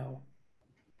or how.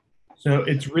 So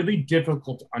it's really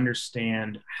difficult to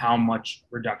understand how much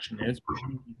reduction is, but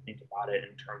we think about it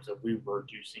in terms of we were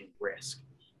reducing risk.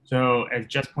 So as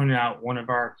Jess pointed out, one of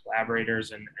our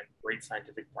collaborators and great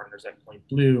scientific partners at Point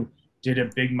Blue did a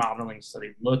big modeling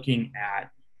study looking at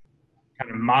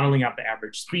kind of modeling out the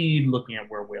average speed, looking at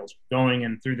where whales were going.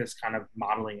 And through this kind of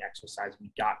modeling exercise,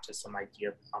 we got to some idea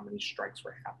of how many strikes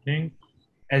were happening.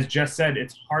 As Jess said,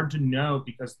 it's hard to know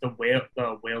because the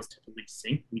whales typically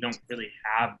sink. We don't really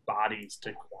have bodies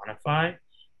to quantify.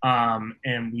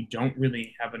 And we don't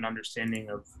really have an understanding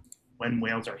of when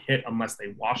whales are hit unless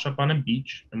they wash up on a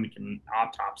beach and we can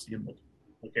autopsy and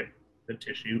look at the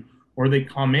tissue, or they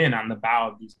come in on the bow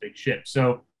of these big ships.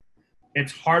 So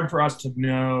it's hard for us to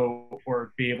know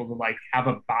or be able to like have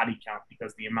a body count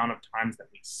because the amount of times that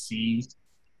we see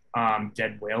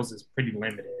dead whales is pretty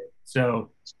limited.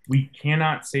 So we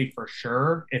cannot say for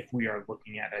sure if we are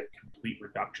looking at a complete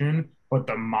reduction, but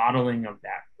the modeling of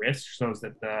that risk shows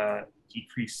that the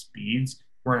decreased speeds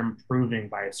were improving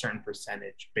by a certain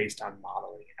percentage based on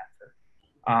modeling effort.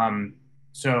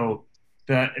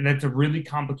 And that's a really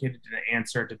complicated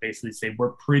answer to basically say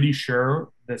we're pretty sure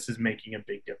this is making a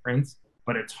big difference,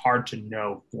 but it's hard to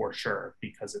know for sure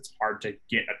because it's hard to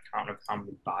get a count of how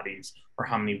many bodies or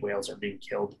how many whales are being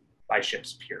killed by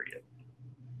ships, period.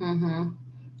 Mm-hmm.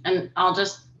 And I'll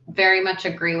just very much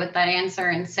agree with that answer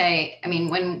and say, I mean,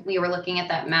 when we were looking at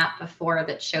that map before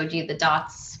that showed you the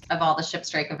dots of all the ship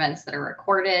strike events that are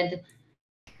recorded,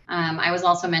 I was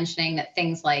also mentioning that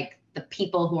things like the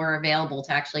people who are available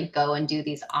to actually go and do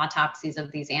these autopsies of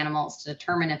these animals to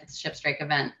determine if it's a ship strike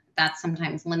event, that's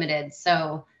sometimes limited.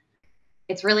 So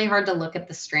it's really hard to look at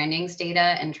the strandings data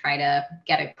and try to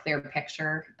get a clear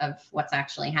picture of what's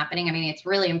actually happening. I mean, it's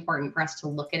really important for us to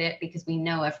look at it because we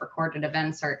know if recorded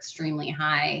events are extremely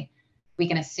high, we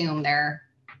can assume they're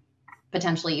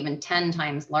potentially even 10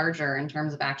 times larger in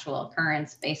terms of actual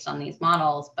occurrence based on these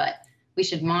models, but we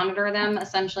should monitor them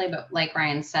essentially. But like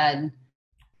Ryan said,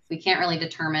 we can't really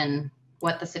determine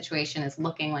what the situation is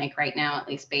looking like right now, at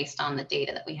least based on the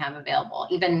data that we have available.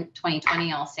 Even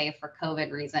 2020, I'll say for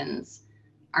COVID reasons,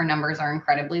 our numbers are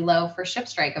incredibly low for ship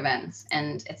strike events.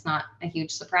 And it's not a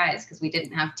huge surprise because we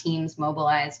didn't have teams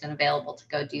mobilized and available to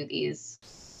go do these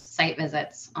site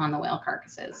visits on the whale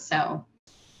carcasses. So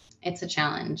it's a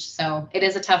challenge. So it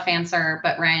is a tough answer,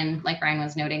 but Ryan, like Ryan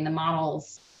was noting, the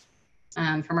models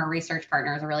from our research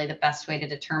partners are really the best way to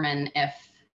determine if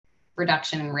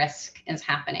reduction in risk is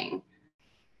happening.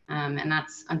 And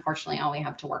that's unfortunately all we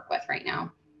have to work with right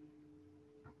now.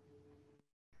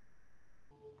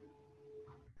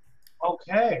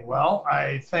 Okay, well,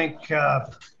 I think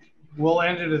we'll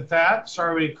end it at that.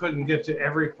 Sorry we couldn't get to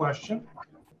every question,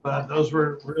 but those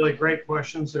were really great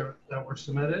questions that were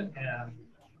submitted. And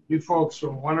you folks were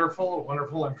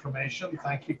wonderful information.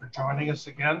 Thank you for joining us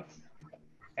again.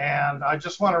 And I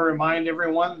just want to remind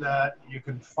everyone that you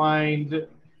can find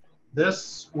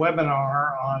this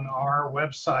webinar on our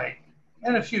website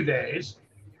in a few days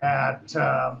at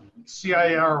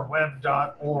cirweb.org/.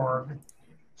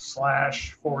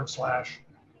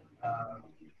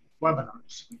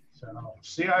 webinars. So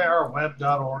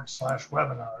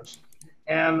cirweb.org/webinars.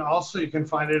 And also you can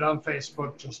find it on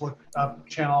Facebook. Just look up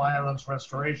Channel Islands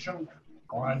Restoration,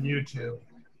 or on YouTube,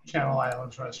 Channel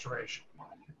Islands Restoration.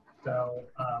 So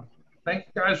thank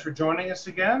you guys for joining us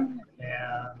again,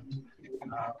 and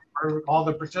for all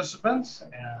the participants,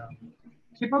 and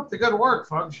keep up the good work,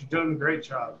 folks. You're doing a great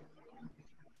job.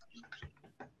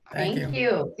 Thank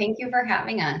you. Thank you for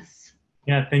having us.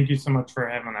 Yeah, thank you so much for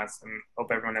having us, and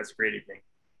hope everyone has a great evening.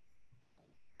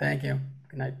 Thank you.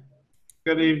 Good night.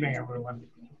 Good evening, everyone.